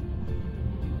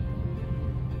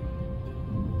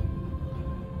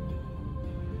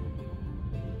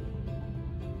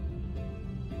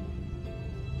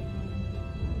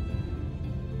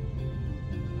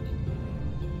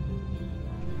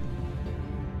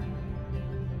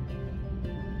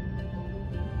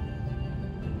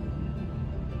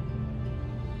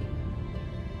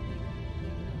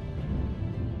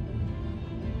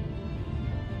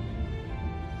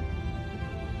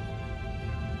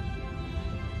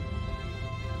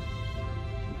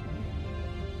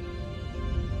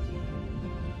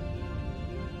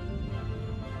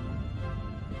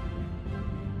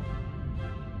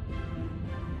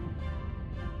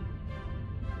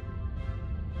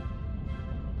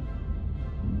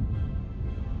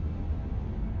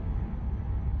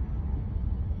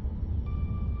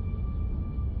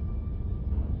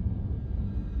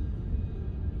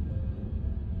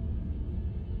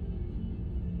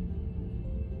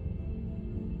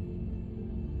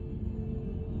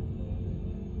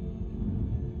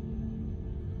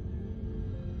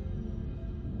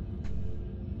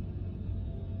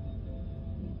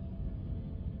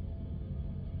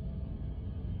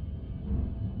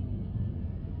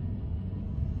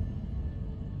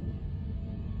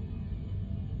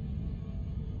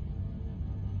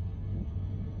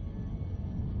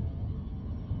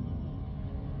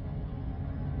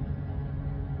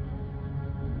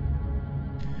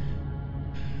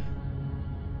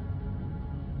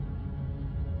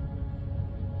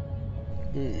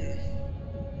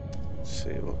 Let's see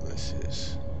what this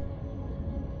is.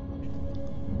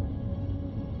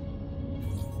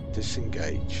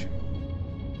 Disengage.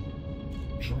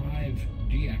 Drive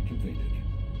deactivated.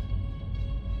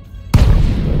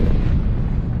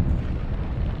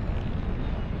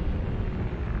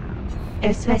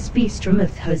 SSB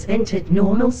Stromuth has entered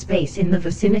normal space in the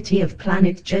vicinity of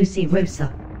planet Josie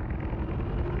Rosa.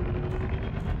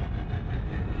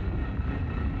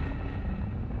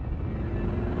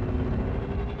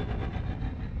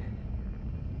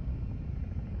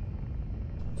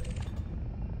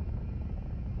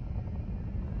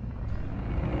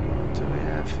 What do we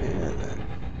have here then?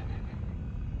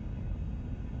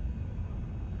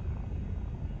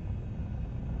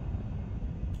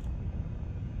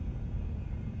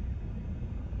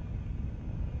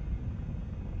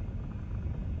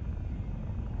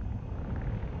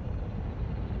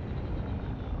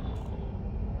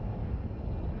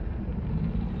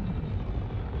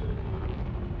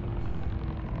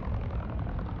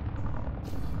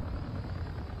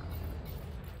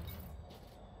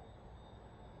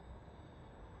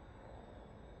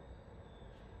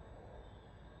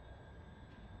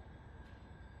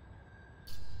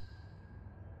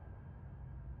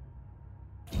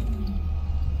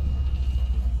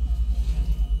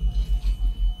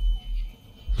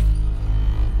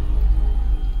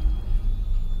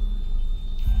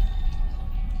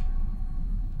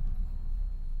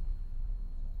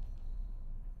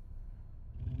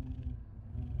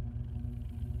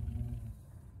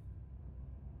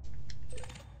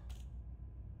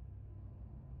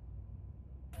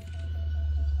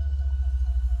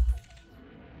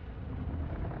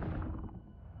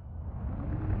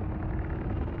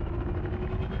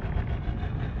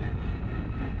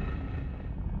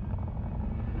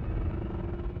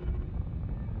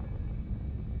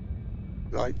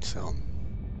 Lights on.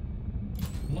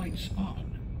 Lights on.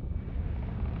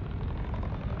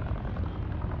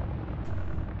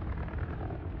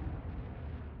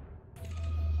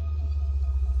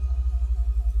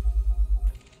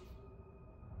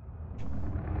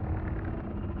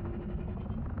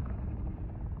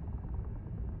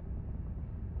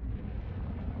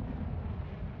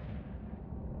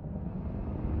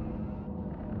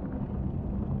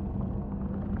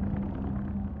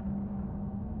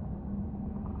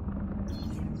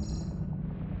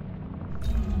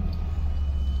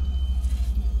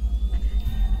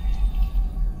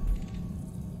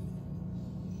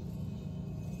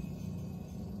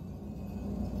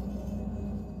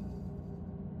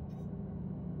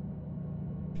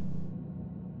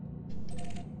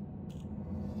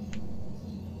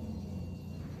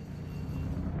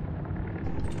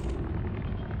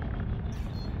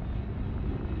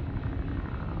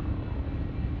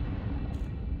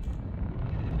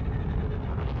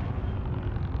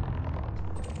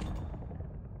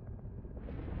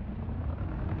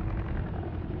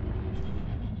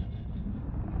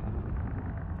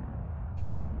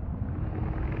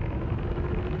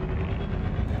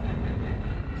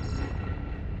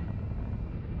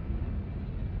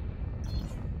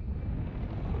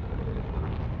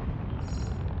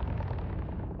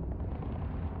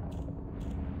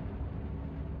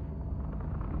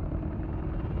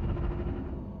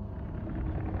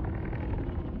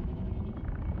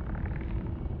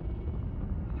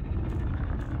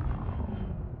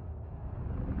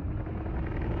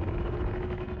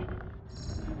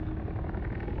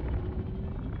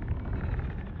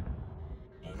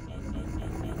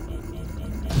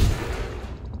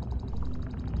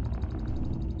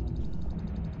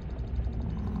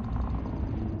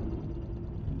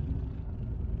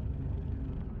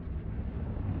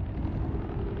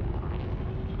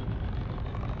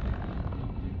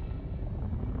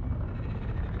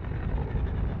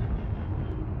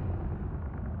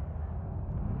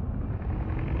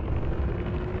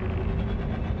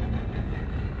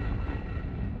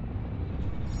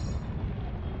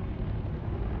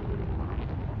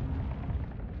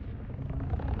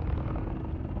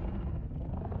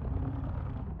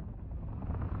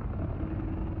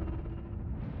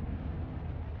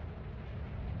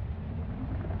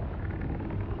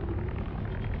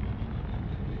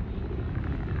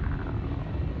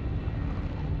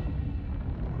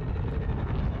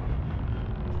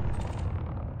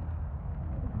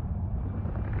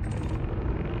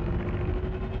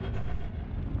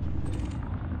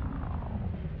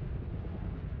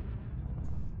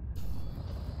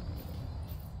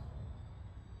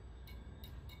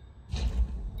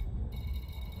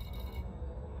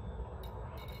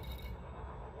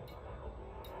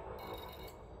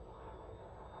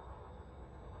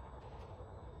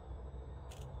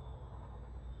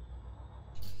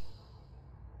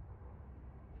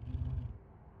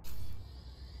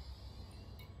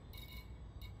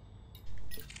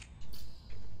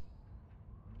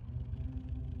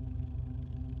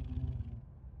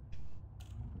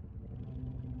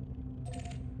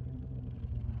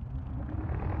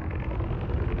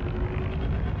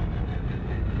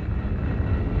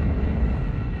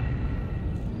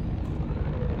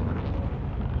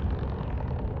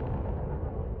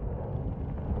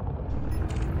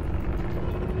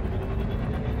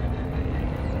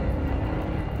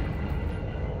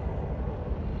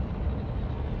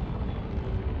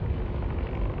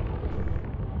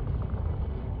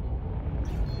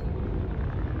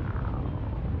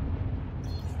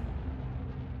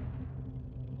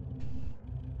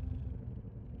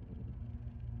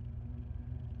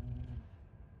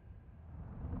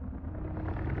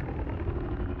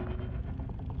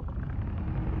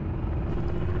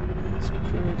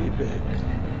 pretty big.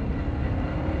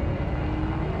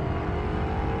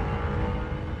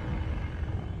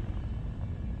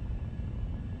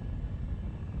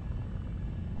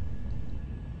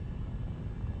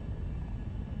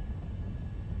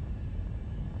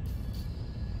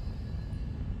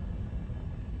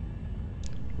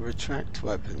 Retract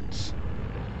weapons.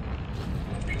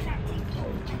 Retracting all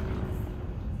weapons.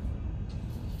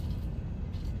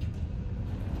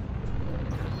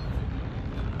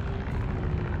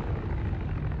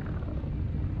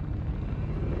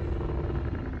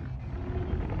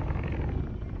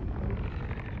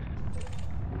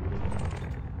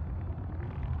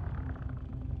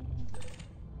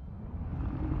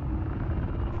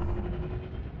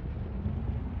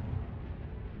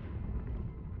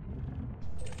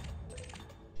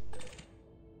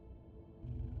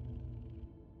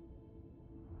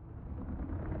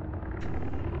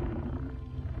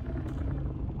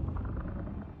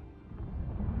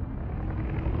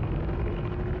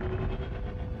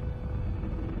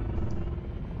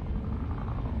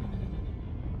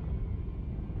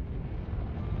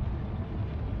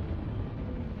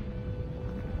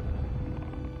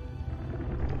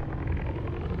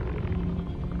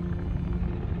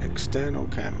 External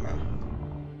camera.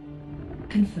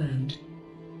 Confirmed.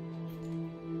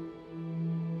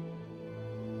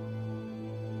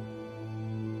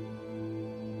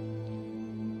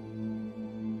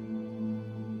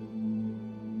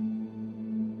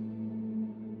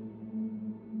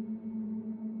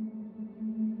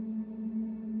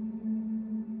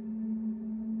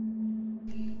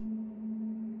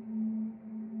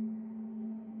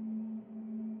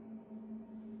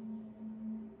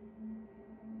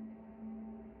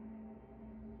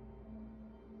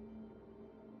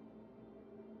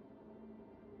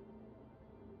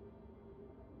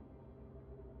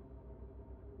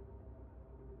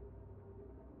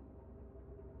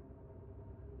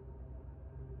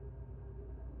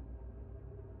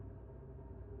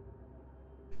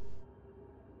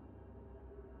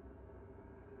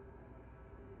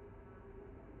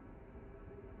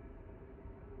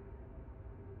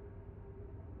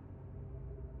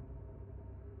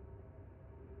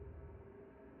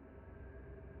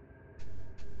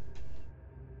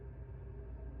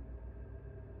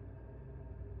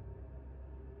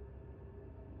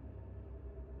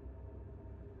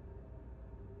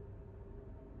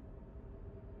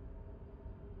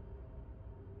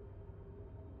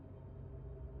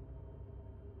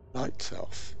 Lights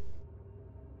off.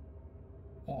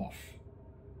 Off.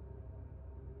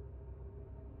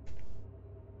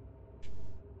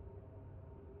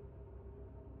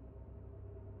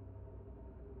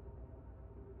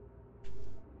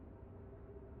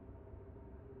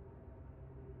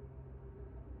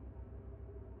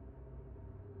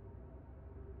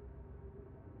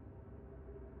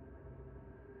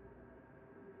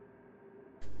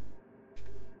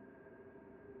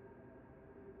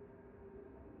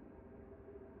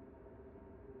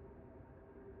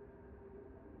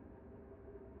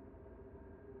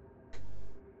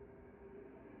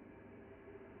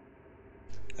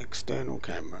 External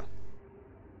camera.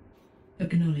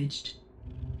 Acknowledged.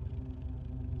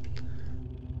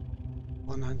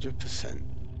 100%.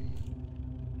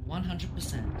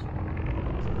 100%.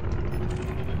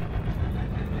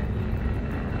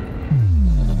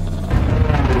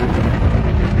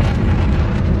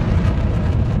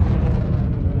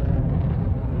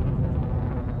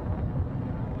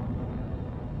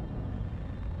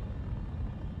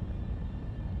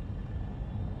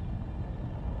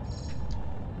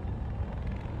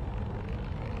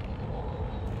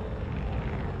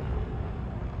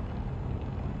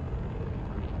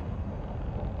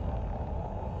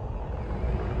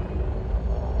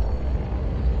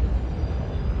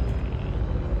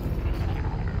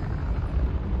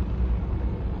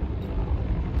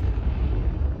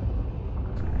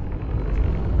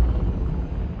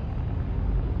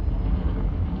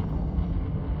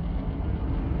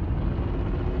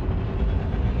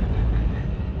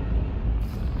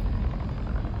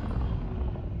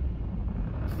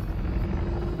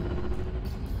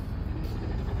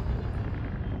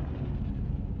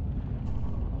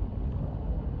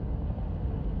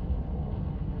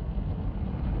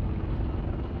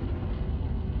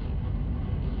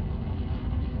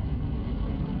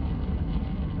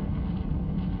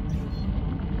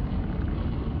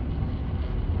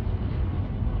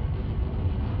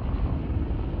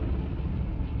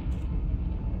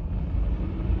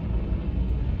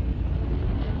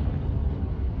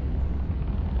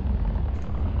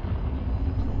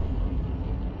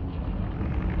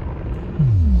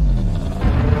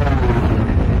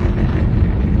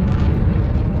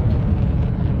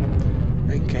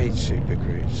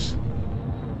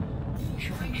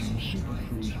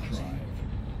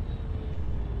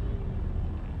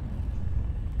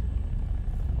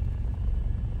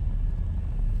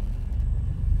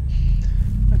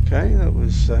 Okay, that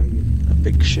was a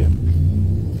big ship.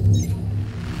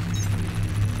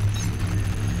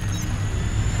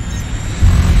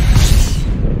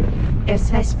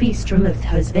 SS Beastremoth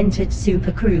has entered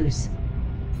Super Cruise.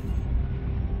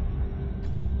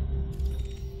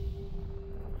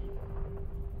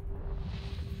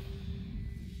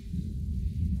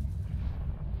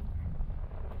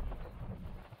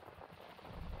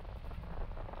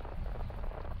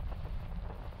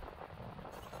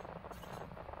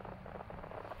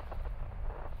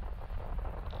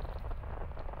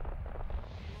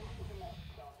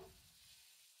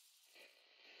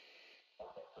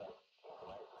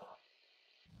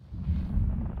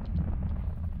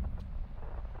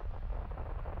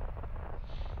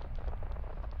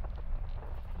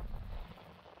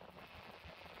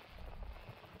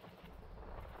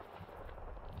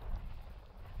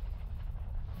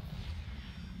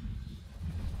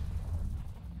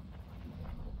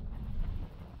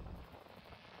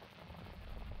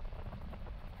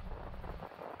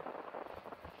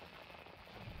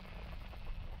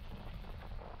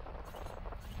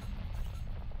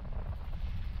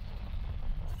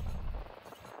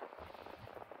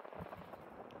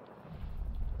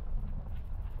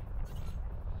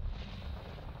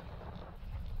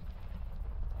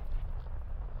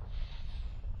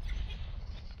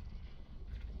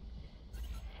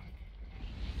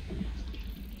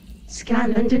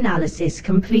 Scan and analysis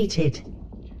completed.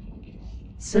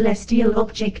 Celestial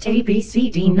object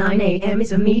ABCD-9AM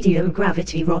is a medium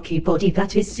gravity rocky body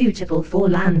that is suitable for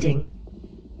landing.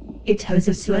 It has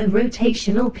a slow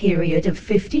rotational period of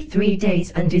 53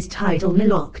 days and is tidally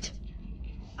locked.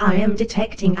 I am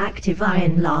detecting active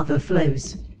iron lava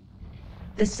flows.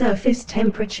 The surface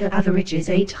temperature averages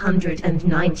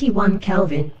 891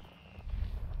 Kelvin.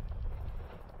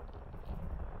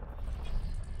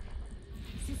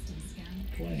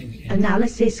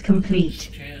 Analysis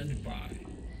complete.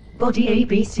 Body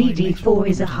ABCD4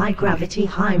 is a high-gravity,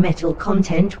 high-metal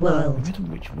content world.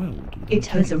 It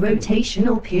has a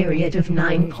rotational period of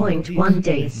 9.1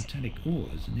 days.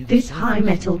 This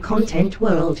high-metal content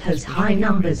world has high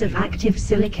numbers of active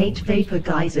silicate vapor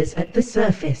geysers at the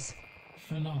surface.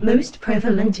 Most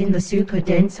prevalent in the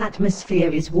super-dense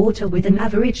atmosphere is water with an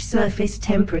average surface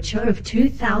temperature of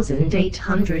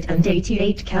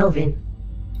 2888 Kelvin.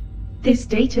 This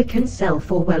data can sell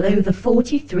for well over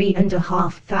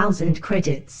 43,500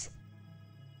 credits.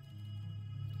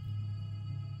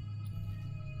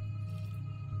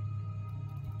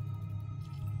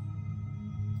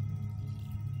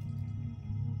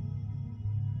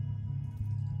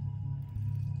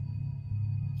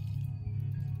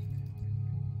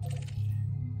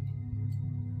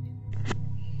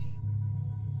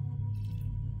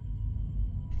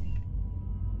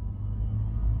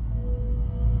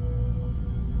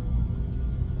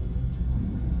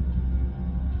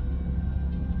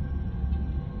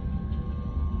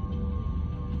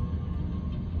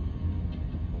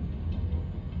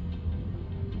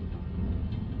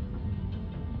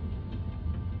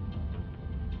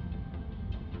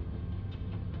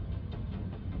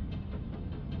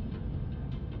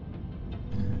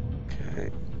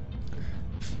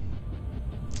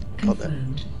 Got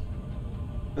them.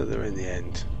 But they're in the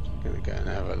end. I'm going to go and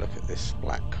have a look at this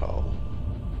black hole.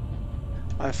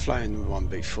 I've flown one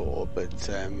before, but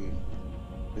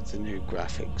with the new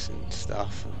graphics and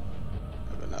stuff,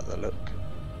 have another look.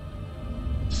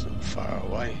 It's not far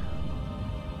away.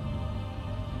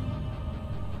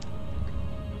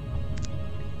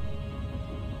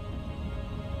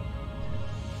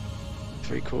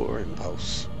 Three-quarter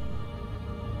impulse.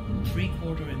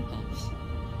 Three-quarter impulse.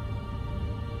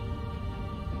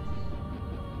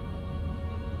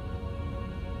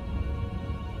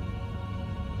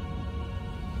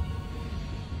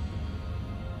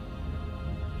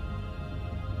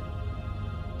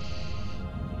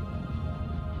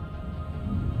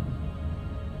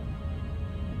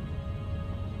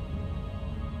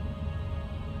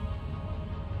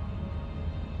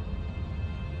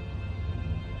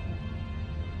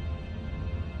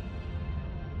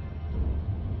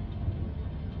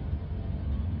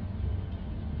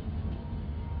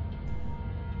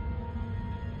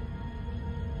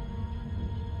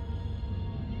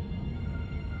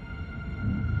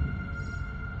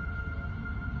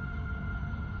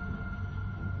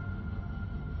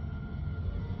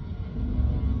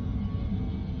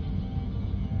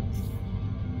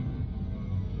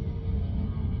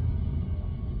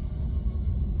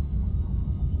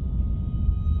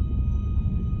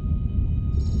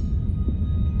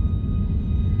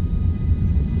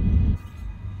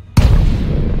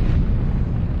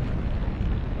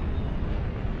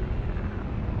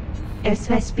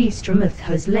 SSB Stromuth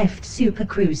has left Super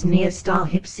Cruise near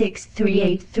Starship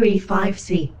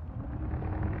 63835C.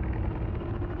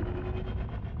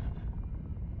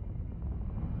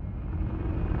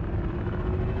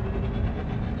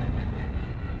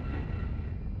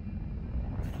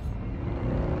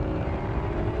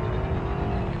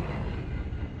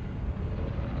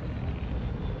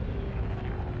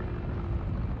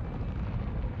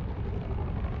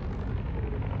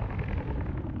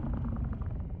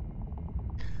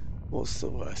 What's the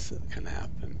worst that can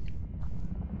happen?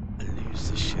 I lose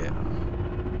the ship.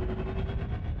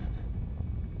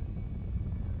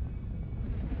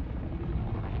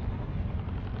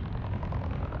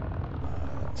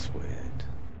 Oh, that's weird.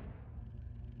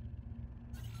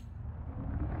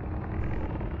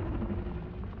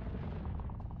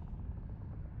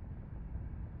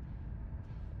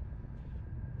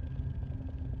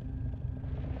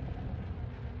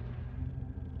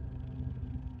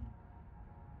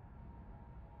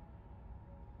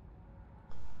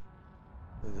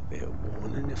 Will there be a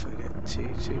warning if I get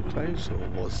too close, or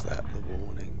was that the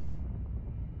warning?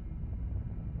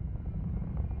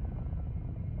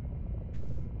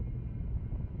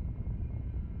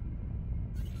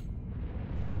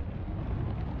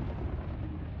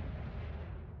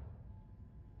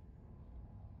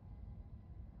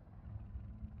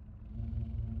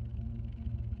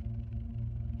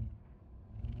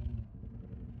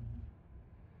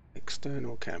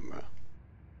 External camera.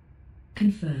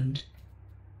 Confirmed.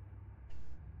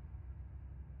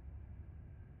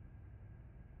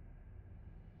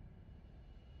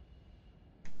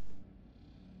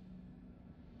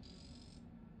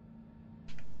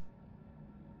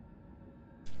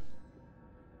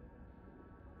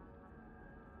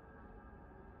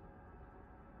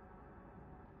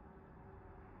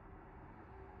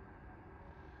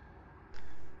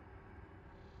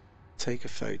 Take a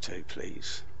photo,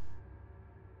 please.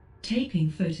 Taking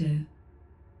photo.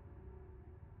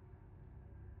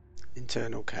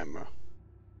 Internal camera.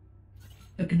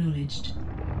 Acknowledged.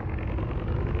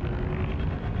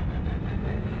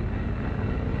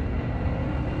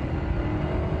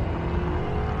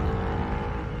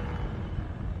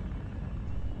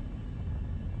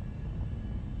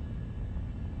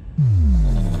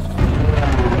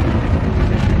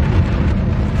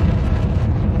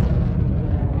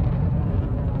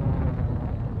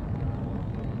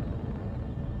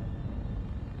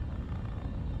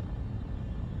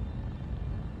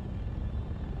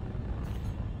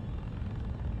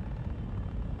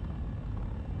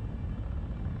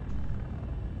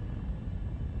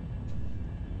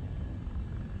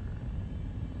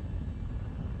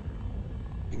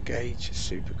 Engage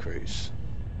Super Cruise.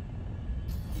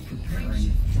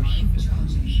 Preparing for Super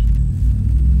Cruise.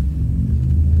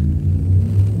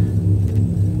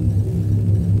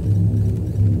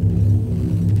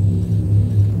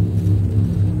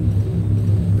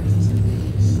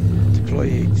 Deploy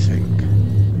heat sink.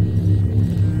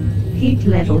 Heat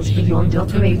levels beyond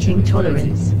operating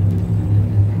tolerance.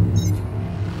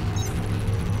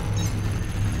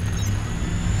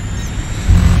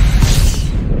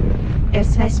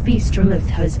 SSB Stromuth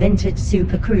has entered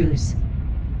Super Cruise.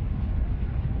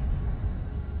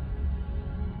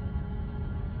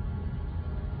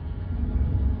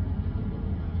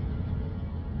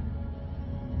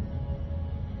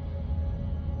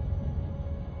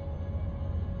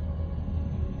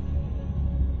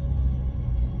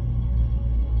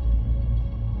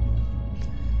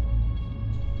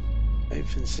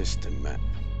 Open system map.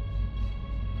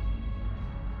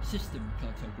 System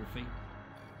cartography.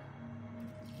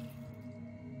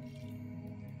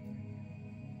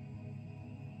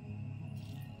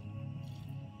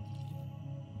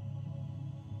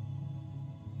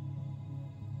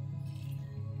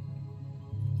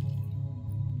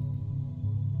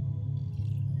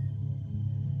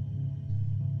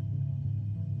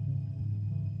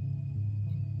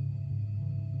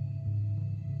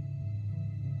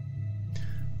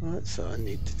 Right, so I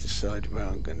need to decide where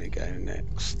I'm going to go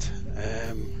next.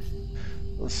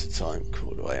 What's the time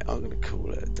call away? I'm going to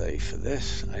call it a day for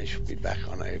this. I shall be back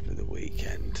on over the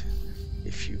weekend.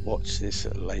 If you watch this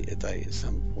at a later date at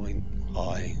some point,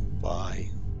 hi,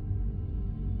 bye.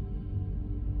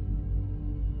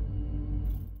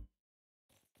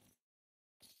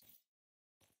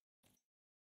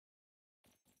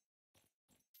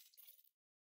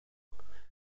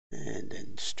 And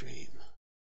end stream.